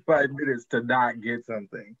 25 minutes to not get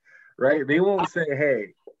something, right? They won't say,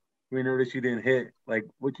 hey, we noticed you didn't hit, like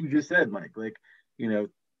what you just said, Mike. Like,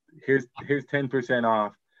 here's 10%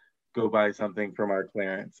 off. Go buy something from our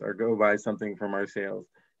clearance, or go buy something from our sales.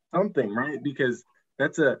 Something, right? Because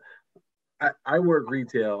I work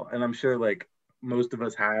retail, and I'm sure like most of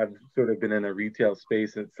us have sort of been in a retail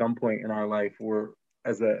space at some point in our life, or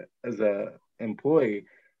as a employee,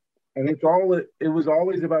 and it was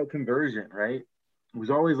always about conversion, right? It was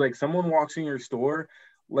always like someone walks in your store,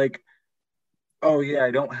 like, oh yeah,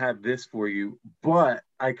 I don't have this for you, but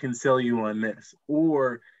I can sell you on this,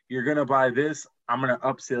 or you're gonna buy this, I'm gonna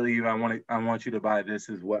upsell you. I want you to buy this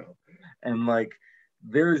as well, and like,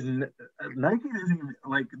 Nike doesn't even,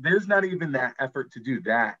 like, there's not even that effort to do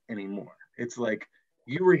that anymore. It's like,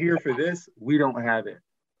 you were here for this, we don't have it.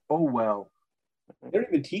 Oh well. They don't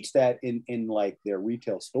even teach that in like their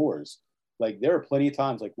retail stores. Like, there are plenty of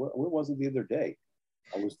times, like, where was it the other day?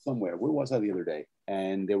 I was somewhere. Where was I the other day?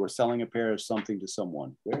 And they were selling a pair of something to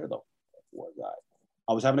someone. Where the fuck was I?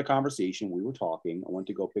 I was having a conversation. We were talking. I went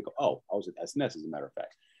to go pick up. Oh, I was at S&S, as a matter of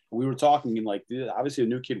fact. And we were talking, and like, obviously a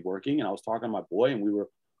new kid working, and I was talking to my boy, and we were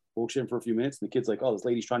bullshitting for a few minutes. And the kid's like, oh, this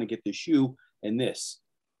lady's trying to get this shoe and this.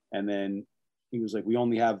 And then he was like, we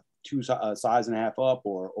only have two size and a half up,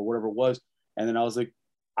 or whatever it was. And then I was like,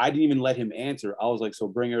 I didn't even let him answer. I was like, so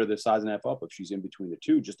bring her the size and a half up if she's in between the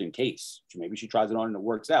two, just in case. Maybe she tries it on and it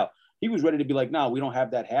works out. He was ready to be like, no, we don't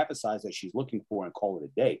have that half a size that she's looking for, and call it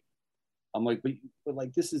a day. I'm like, but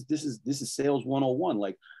like, this is sales 101.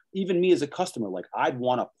 Like, even me as a customer, like, I'd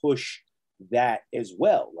want to push that as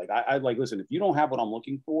well. Like, I'd like, listen, if you don't have what I'm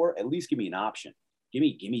looking for, at least give me an option. Give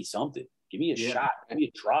me something. Give me a shot. Give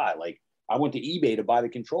me a try. Like, I went to eBay to buy the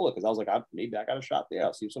controller because I was like, maybe I got a shot there.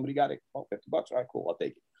 I'll see if somebody got it. Oh, $50. All right, cool. I'll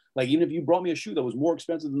take it. Like, even if you brought me a shoe that was more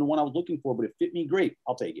expensive than the one I was looking for, but it fit me great,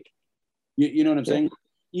 I'll take it. You know what I'm saying?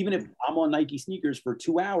 Even if I'm on Nike sneakers for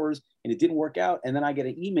 2 hours and it didn't work out, and then I get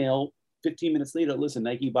an email 15 minutes later, listen,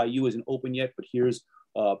 Nike by You isn't open yet, but here's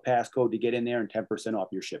a passcode to get in there and 10% off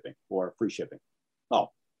your shipping or free shipping.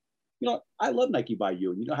 Oh, I love Nike by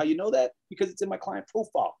You. And you know how you know that? Because it's in my client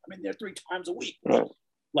profile. I'm in there 3 times a week. Right.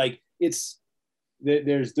 Like, there's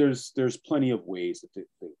plenty of ways that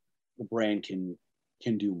the brand can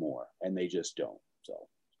do more, and they just don't. So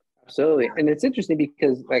absolutely. And it's interesting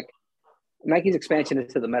because like Nike's expansion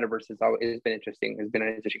into the metaverse has always been interesting. Has been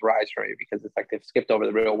an interesting rise for me because it's like they've skipped over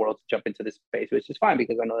the real world to jump into this space, which is fine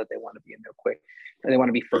because I know that they want to be in there quick and they want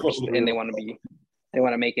to be first and they want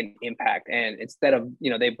to make an impact. And instead of,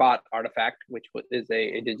 they bought Artifact, which is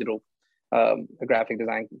a digital a graphic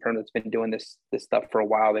design firm that's been doing this stuff for a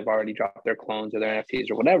while. They've already dropped their clones or their NFTs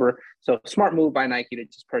or whatever. So smart move by Nike to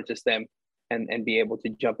just purchase them and be able to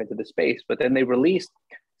jump into the space. But then they released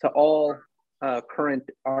to all current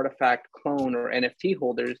Artifact clone or NFT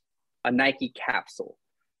holders a Nike capsule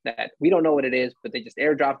that we don't know what it is, but they just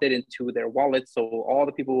airdropped it into their wallet. So all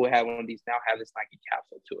the people who have one of these now have this Nike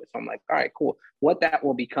capsule to it. So I'm like, all right, cool. What that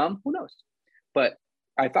will become, who knows? But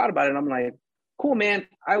I thought about it and I'm like, cool, man,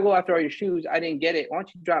 I go after all your shoes. I didn't get it. Why don't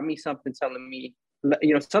you drop me something telling me,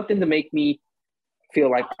 something to make me feel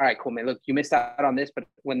like, all right, cool, man, look, you missed out on this, but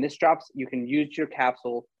when this drops, you can use your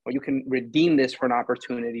capsule or you can redeem this for an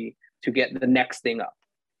opportunity to get the next thing up.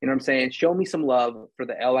 You know what I'm saying? Show me some love for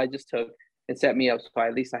the L I just took and set me up. So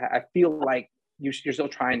at least I feel like you're still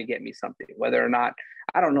trying to get me something, whether or not,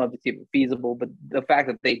 I don't know if it's even feasible, but the fact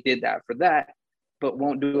that they did that for that, but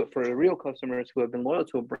won't do it for the real customers who have been loyal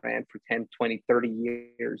to a brand for 10, 20, 30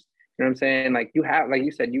 years. You know what I'm saying? Like you have, like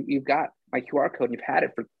you said, you've got my QR code and you've had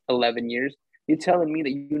it for 11 years. You're telling me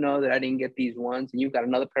that you know that I didn't get these ones and you've got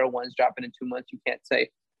another pair of ones dropping in 2 months. You can't say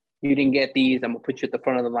you didn't get these. I'm gonna put you at the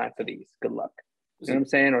front of the line for these. Good luck. You know what I'm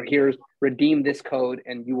saying? Or here's redeem this code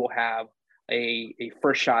and you will have a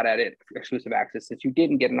first shot at it, exclusive access, since you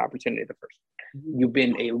didn't get an opportunity the first. You've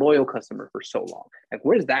been a loyal customer for so long. Like,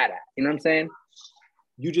 where's that at? You know what I'm saying?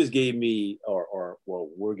 You just gave me, well,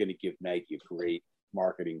 we're going to give Nike a great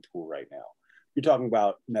marketing tool right now. You're talking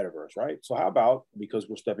about metaverse, right? So how about, because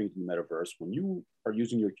we're stepping into the metaverse, when you are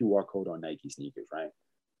using your QR code on Nike sneakers, right?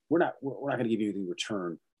 We're not going to give you anything in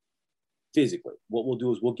return physically. What we'll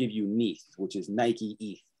do is we'll give you NETH, which is Nike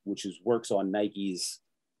ETH, which works on Nike's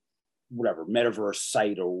whatever metaverse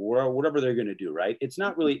site or whatever they're going to do, right? It's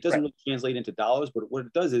not really, it doesn't really translate into dollars, but what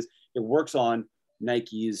it does is it works on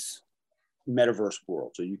Nike's metaverse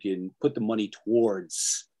world. So you can put the money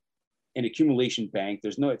towards an accumulation bank.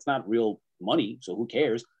 It's not real money, so who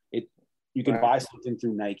cares? You can buy something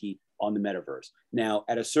through Nike on the metaverse. Now,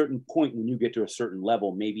 at a certain point, when you get to a certain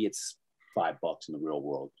level, maybe it's $5 in the real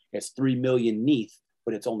world. It's 3 million NETH,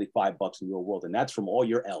 but it's only $5 in the real world, and that's from all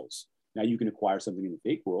your L's. Now you can acquire something in the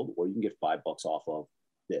fake world, or you can get $5 off of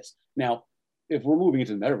this. Now, if we're moving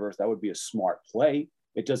into the metaverse, that would be a smart play.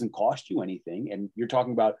 It doesn't cost you anything. And you're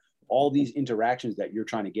talking about all these interactions that you're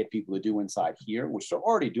trying to get people to do inside here, which they're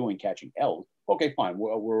already doing, catching L's. Okay, fine.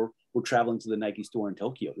 We're traveling to the Nike store in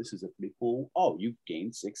Tokyo. This is a pretty cool. Oh, you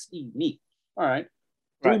gained 6 ETH. All right.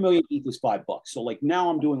 3 million ETH is $5. So like now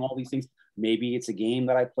I'm doing all these things. Maybe it's a game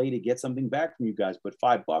that I play to get something back from you guys, but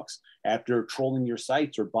 $5 after trolling your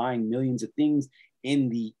sites or buying millions of things in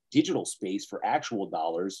the digital space for actual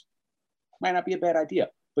dollars might not be a bad idea.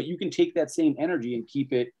 But you can take that same energy and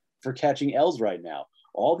keep it for catching L's right now.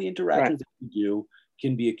 All the interactions that you do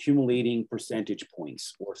can be accumulating percentage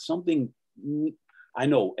points or something. I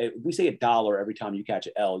know if we say $1 every time you catch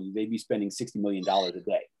an L, you may be spending $60 million a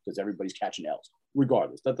day because everybody's catching L's.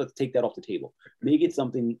 Regardless, let's take that off the table. Make it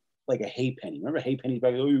something like a hay penny. Remember hay pennies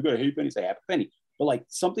back? Oh, you got a hay penny, say half a penny. But like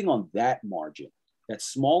something on that margin that's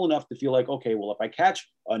small enough to feel like, okay, well, if I catch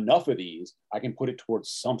enough of these, I can put it towards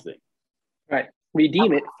something. Right.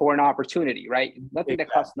 Redeem it for an opportunity, right? Nothing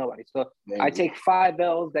that costs nobody. So I take 5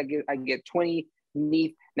 L's I get 20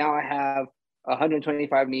 NETH. Now I have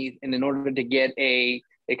 125 NETH. And in order to get a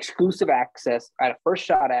exclusive access at a first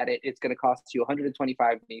shot at it, it's going to cost you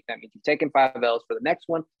 125 NETH. That means you've taken 5 L's. For the next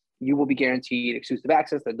one, you will be guaranteed exclusive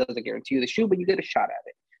access. That doesn't guarantee you the shoe, but you get a shot at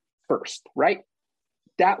it first, right?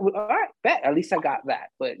 That would, all right, bet. At least I got that.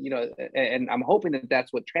 But, you know, and I'm hoping that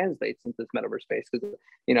that's what translates into this metaverse space because,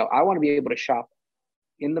 you know, I want to be able to shop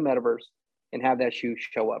in the metaverse and have that shoe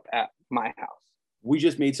show up at my house. We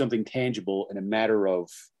just made something tangible in a matter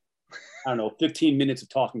of, I don't know, 15 minutes of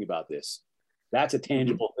talking about this. That's a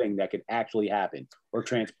tangible thing that could actually happen or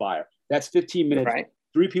transpire. That's 15 minutes. Right.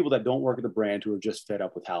 3 people that don't work at the brand who are just fed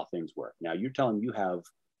up with how things work. Now you're telling me you have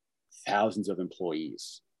thousands of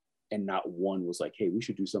employees and not one was like, hey, we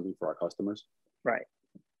should do something for our customers. Right.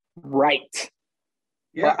 Right.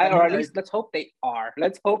 Yeah. Well, or at least let's hope they are.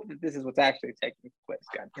 Let's hope that this is what's actually taking place.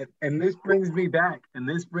 And this brings me back.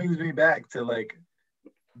 To like,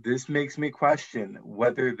 this makes me question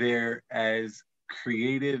whether they're as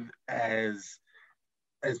creative as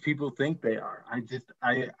people think they are.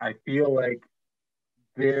 I feel like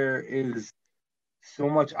there is so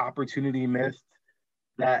much opportunity missed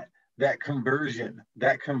that conversion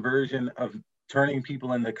of turning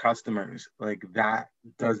people into customers, like that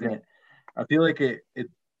doesn't, I feel like it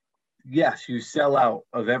yes, you sell out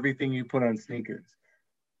of everything you put on sneakers,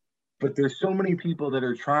 but there's so many people that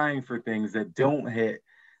are trying for things that don't hit.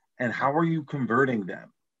 And how are you converting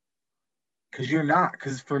them? Because you're not.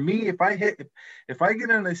 Because for me, if I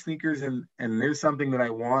get on the sneakers and there's something that I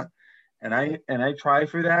want and I try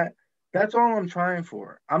for that, that's all I'm trying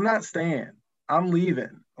for. I'm not staying. I'm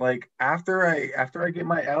leaving. Like after I get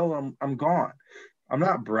my L, I'm gone. I'm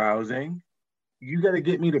not browsing. You got to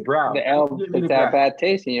get me to browse. The L puts that bad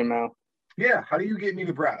taste in your mouth. Yeah. How do you get me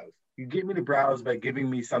to browse? You get me to browse by giving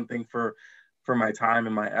me something for my time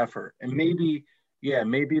and my effort. And maybe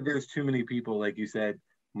there's too many people, like you said,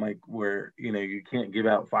 Mike, where, you know, you can't give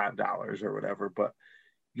out $5 or whatever, but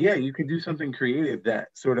yeah, you can do something creative that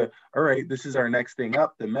sort of, all right, this is our next thing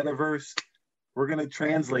up, the metaverse. we're going to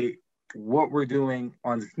translate what we're doing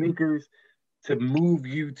on sneakers to move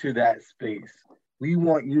you to that space. We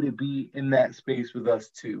want you to be in that space with us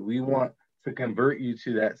too. We want to convert you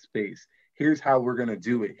to that space. Here's how we're going to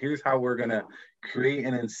do it. Here's how we're going to create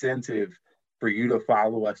an incentive for you to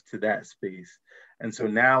follow us to that space. And so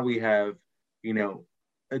now we have, you know,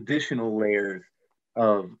 additional layers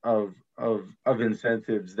of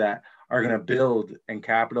incentives that are going to build and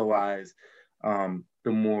capitalize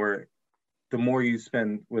the more you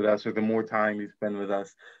spend with us, or the more time you spend with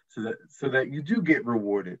us, so that you do get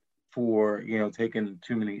rewarded for, you know, taking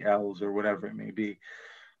too many L's or whatever it may be.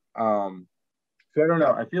 So I don't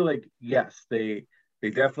know. I feel like, yes, they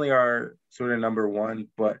definitely are sort of number one,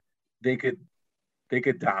 but they could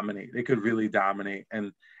dominate. They could really dominate.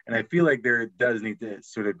 And I feel like there does need to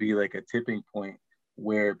sort of be like a tipping point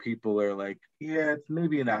where people are like, yeah, it's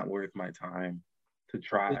maybe not worth my time to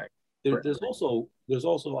try. There's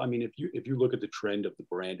also, I mean, if you look at the trend of the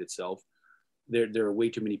brand itself, there are way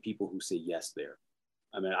too many people who say yes there.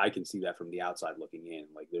 I mean, I can see that from the outside looking in.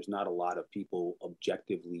 Like, there's not a lot of people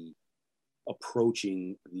objectively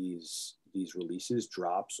approaching these releases,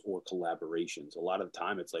 drops, or collaborations. A lot of the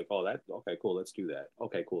time it's like, oh, that, okay, cool, let's do that.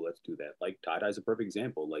 Okay, cool, let's do that. Like, tie-dye is a perfect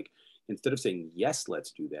example. Like, instead of saying yes,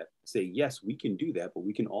 let's do that, say yes, we can do that, but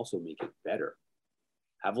we can also make it better.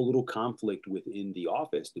 Have a little conflict within the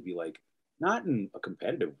office to be like, not in a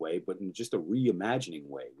competitive way, but in just a reimagining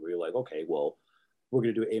way, where you're like, okay, well, we're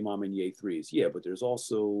going to do A-Mom and Ye 3s. Yeah, but there's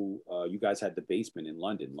also, you guys had the Basement in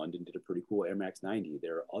London. London did a pretty cool Air Max 90.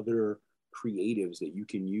 There are other creatives that you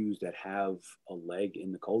can use that have a leg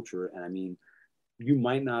in the culture. And I mean, you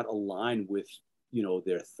might not align with, you know,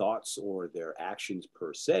 their thoughts or their actions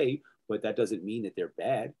per se, but that doesn't mean that they're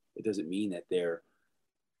bad. It doesn't mean that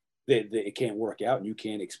it can't work out, and you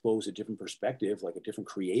can't expose a different perspective, like a different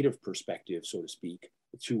creative perspective, so to speak,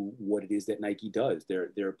 to what it is that Nike does. There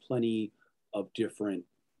are plenty of different,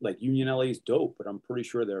 like, Union LA is dope, but I'm pretty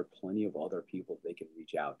sure there are plenty of other people they can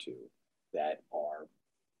reach out to that are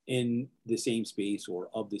in the same space or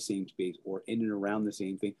of the same space or in and around the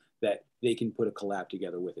same thing that they can put a collab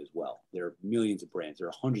together with as well. There are millions of brands. There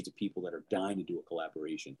are hundreds of people that are dying to do a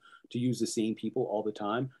collaboration. To use the same people all the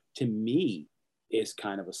time, to me, is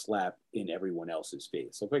kind of a slap in everyone else's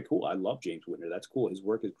face. Okay, cool. I love James Whitner. That's cool. His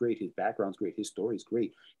work is great. His background's great. His story is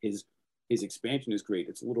great. His expansion is great.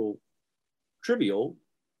 It's a little trivial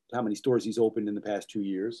how many stores he's opened in the past 2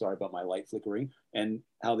 years. Sorry about my light flickering, and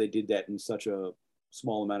how they did that in such a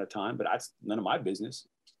small amount of time, but that's none of my business.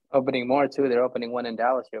 Opening more too. They're opening one in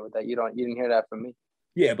Dallas here with that. You didn't hear that from me.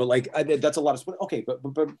 Yeah, but like that's a lot of okay, but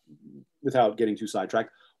without getting too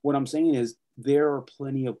sidetracked, what I'm saying is there are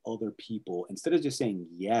plenty of other people. Instead of just saying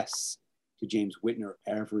yes to James Whitner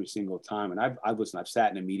every single time, and I've listened, I've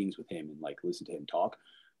sat in meetings with him and like listened to him talk.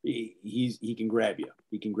 He can grab you.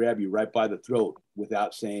 He can grab you right by the throat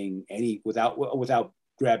without saying without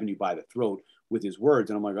grabbing you by the throat with his words.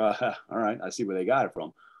 And I'm like, all right, I see where they got it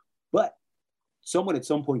from. But someone at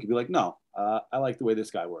some point could be like, no, I like the way this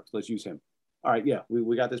guy works. Let's use him. All right, yeah,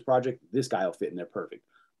 we got this project. This guy will fit in there perfect.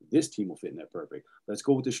 This team will fit in there perfect. Let's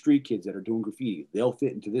go with the street kids that are doing graffiti. They'll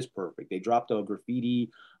fit into this perfect. They dropped a graffiti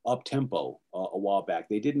up tempo a while back.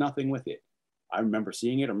 They did nothing with it. I remember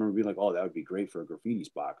seeing it. I remember being like, oh, that would be great for a graffiti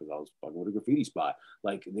spot, because I was fucking with a graffiti spot.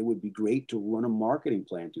 Like, they would be great to run a marketing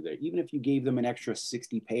plan through there. Even if you gave them an extra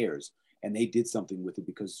 60 pairs and they did something with it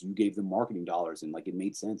because you gave them marketing dollars and like it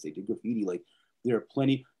made sense. They did graffiti. Like, there are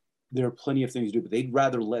plenty of things to do, but they'd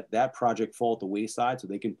rather let that project fall at the wayside so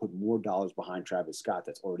they can put more dollars behind Travis Scott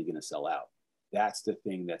that's already going to sell out. That's the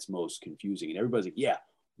thing that's most confusing. And everybody's like, yeah,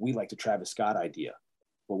 we like the Travis Scott idea.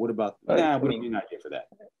 But what about, what would be an idea for that?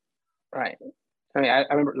 Right. I mean, I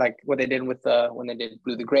remember like what they did with when they did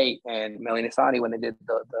Blue the Great and Melanie Asani when they did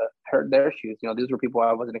their shoes. You know, these were people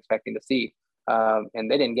I wasn't expecting to see,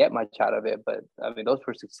 and they didn't get much out of it. But I mean, those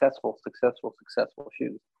were successful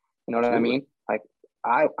shoes. You know what I mean? Like,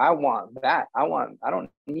 I want that. I don't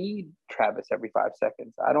need Travis every 5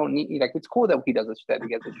 seconds. I don't need, like, it's cool that he does that, he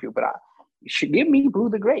gets a shoe, but you should give me Blue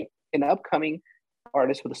the Great, an upcoming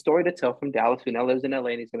artist with a story to tell from Dallas, who now lives in LA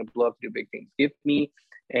and he's going to blow up to do big things.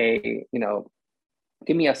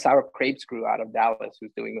 Give me a Sour Crepe Screw out of Dallas who's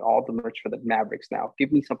doing all the merch for the Mavericks now.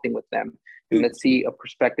 Give me something with them. And let's see a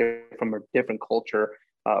perspective from a different culture,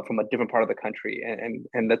 from a different part of the country.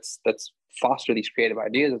 And let's foster these creative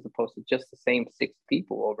ideas as opposed to just the same 6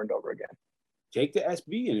 people over and over again. Take the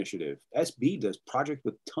SB initiative. SB does projects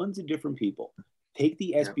with tons of different people. Take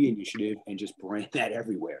the SB initiative and just brand that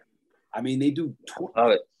everywhere. I mean, they do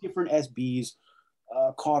different SBs,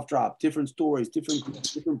 cough drop, different stories,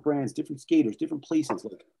 different brands, different skaters, different places.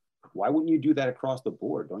 Like, Why wouldn't you do that across the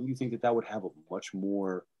board? Don't you think that that would have a much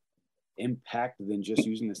more impact than just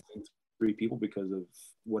using the same 3 people because of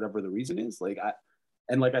whatever the reason is? Like I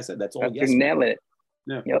said, that's all. You're nailing it.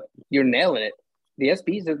 Yeah. Yep, you're nailing it. The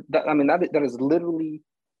SBs are, I mean, that is literally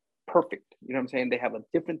perfect. You know what I'm saying? They have a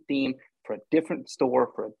different theme for a different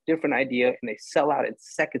store, for a different idea, and they sell out in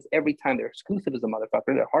seconds every time. They're exclusive as a motherfucker.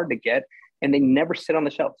 They're hard to get, and they never sit on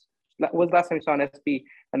the shelves. When was the last time you saw an SB,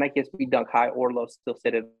 a Nike SB Dunk high or low still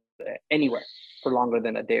sit anywhere for longer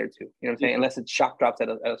than a day or two? You know what I'm saying? Unless it's shock drops at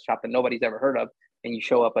a shop that nobody's ever heard of, and you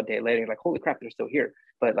show up a day later, you're like, holy crap, they're still here.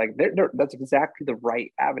 But like, that's exactly the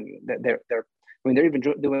right avenue. I mean, they're even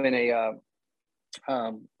doing a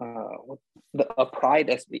Pride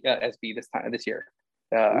SB this year.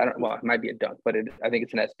 I don't. Well, it might be a Dunk, but I think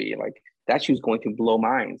it's an SB. Like, that shoe's going to blow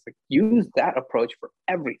minds. Like, use that approach for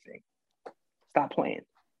everything. Stop playing.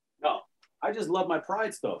 No, I just love my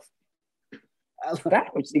Pride stuff.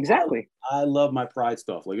 Exactly. I love my Pride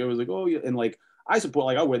stuff. Like, it was like, oh yeah, and like I support,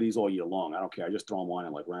 like I wear these all year long. I don't care. I just throw them on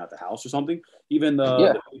and like run out the house or something. Even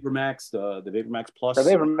the Vapor Max, the Vapor Max Plus. The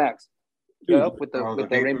Vapor Max. Dude, with the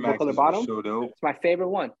rainbow color bottom. So dope. It's my favorite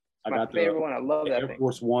one. I got the favorite one. I love that Air thing.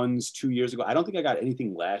 Force Ones 2 years ago. I don't think I got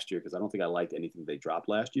anything last year because I don't think I liked anything they dropped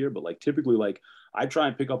last year. But like typically, like I try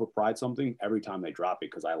and pick up a Pride something every time they drop it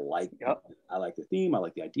because I like the theme, I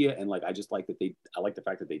like the idea, and like I just like that I like the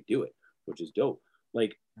fact that they do it, which is dope.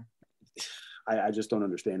 Like I just don't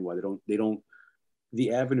understand why they don't.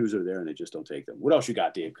 The avenues are there and they just don't take them. What else you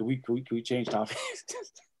got, Dave? Could we change topics?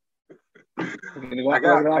 I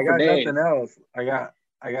got nothing else. I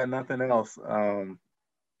got nothing else.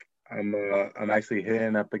 I'm actually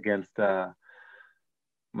hitting up against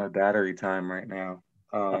my battery time right now.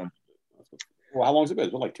 Well, how long has it been?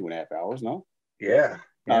 It's been like 2.5 hours, no? Yeah.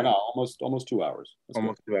 No, almost 2 hours. That's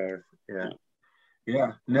almost good. 2 hours. Yeah.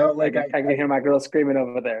 Yeah. No, like I can hear my girl screaming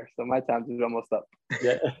over there, so my time is almost up.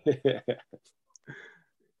 Yeah.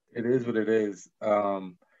 It is what it is.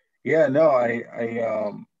 Yeah. No,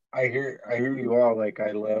 I hear you all. Like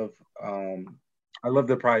I love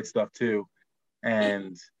the Pride stuff too,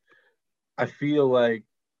 and I feel like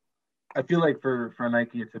for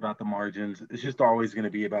Nike, it's about the margins. It's just always going to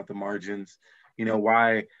be about the margins. You know,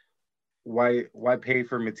 why pay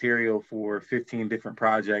for material for 15 different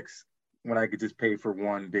projects when I could just pay for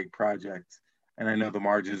one big project? And I know the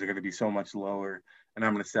margins are going to be so much lower, and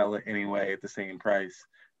I'm going to sell it anyway at the same price,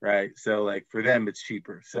 right? So like for them, it's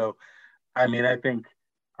cheaper. So, I mean, I think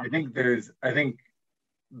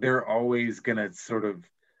they're always going to sort of,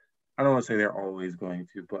 I don't want to say they're always going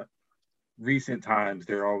to, but recent times,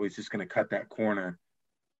 they're always just going to cut that corner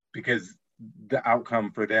because the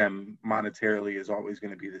outcome for them monetarily is always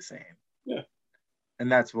going to be the same. Yeah.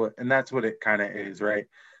 And that's what it kind of is, right?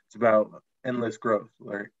 It's about endless growth,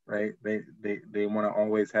 right? They want to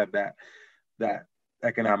always have that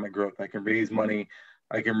economic growth. I can raise money.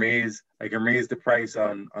 I can raise the price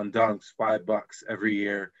on Dunks $5 every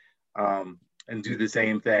year, and do the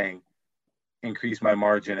same thing, increase my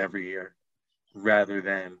margin every year, rather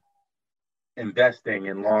than investing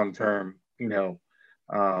in long-term,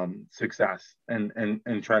 success and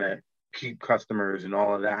try to keep customers and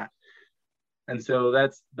all of that. And so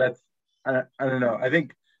that's I don't know. I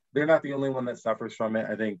think they're not the only one that suffers from it.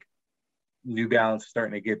 I think New Balance is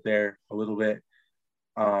starting to get there a little bit.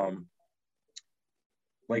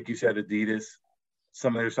 Like you said, Adidas,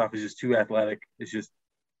 some of their stuff is just too athletic. It's just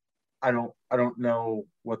I don't know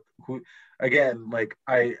who. Again, like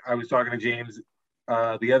I was talking to James,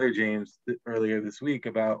 the other James earlier this week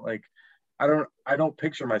about like I don't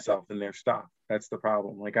picture myself in their stuff. That's the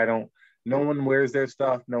problem. Like no one wears their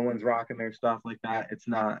stuff. No one's rocking their stuff like that. It's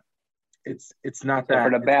not that. For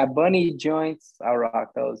the Bad Bunny joints, I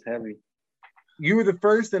rock those heavy. You were the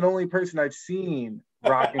first and only person I've seen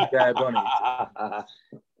rocking Bad Bunny.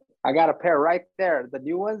 I got a pair right there. The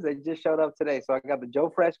new ones, they just showed up today. So I got the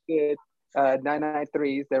Joe Freshgood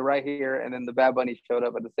 993s. They're right here. And then the Bad Bunny showed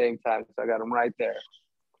up at the same time. So I got them right there.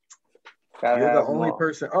 You're the only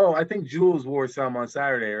person. Oh, I think Jules wore some on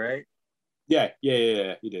Saturday, right? Yeah.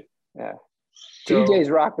 He did. Yeah. TJ's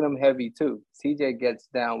rocking them heavy too. TJ gets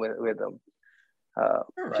down with them.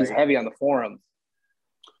 Right. She's heavy on the forums.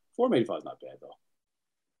 485 is not bad though.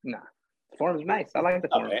 Nah, the forum's nice. I like the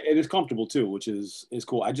forum. It is comfortable too, which is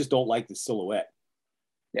cool. I just don't like the silhouette.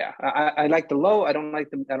 Yeah, I like the low. I don't like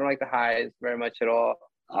the highs very much at all.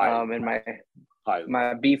 And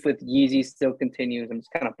my beef with Yeezy still continues. I'm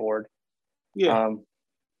just kind of bored. Yeah.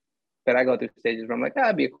 But I go through stages where I'm like,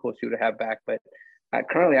 that'd be a cool shoe to have back. But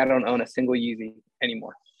currently, I don't own a single Yeezy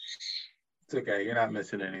anymore. It's okay. You're not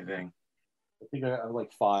missing anything. I think I have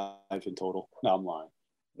like 5 in total. No, I'm lying.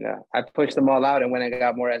 Yeah, I pushed them all out and went and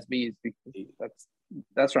got more SBs because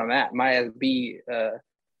that's where I'm at. My SB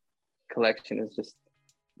collection is just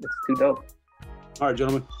it's too dope. All right,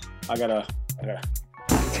 gentlemen, I gotta.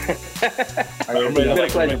 It's been a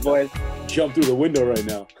pleasure, boys. Jump through the window right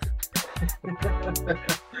now.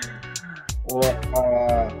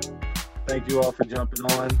 Well, thank you all for jumping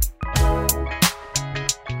on.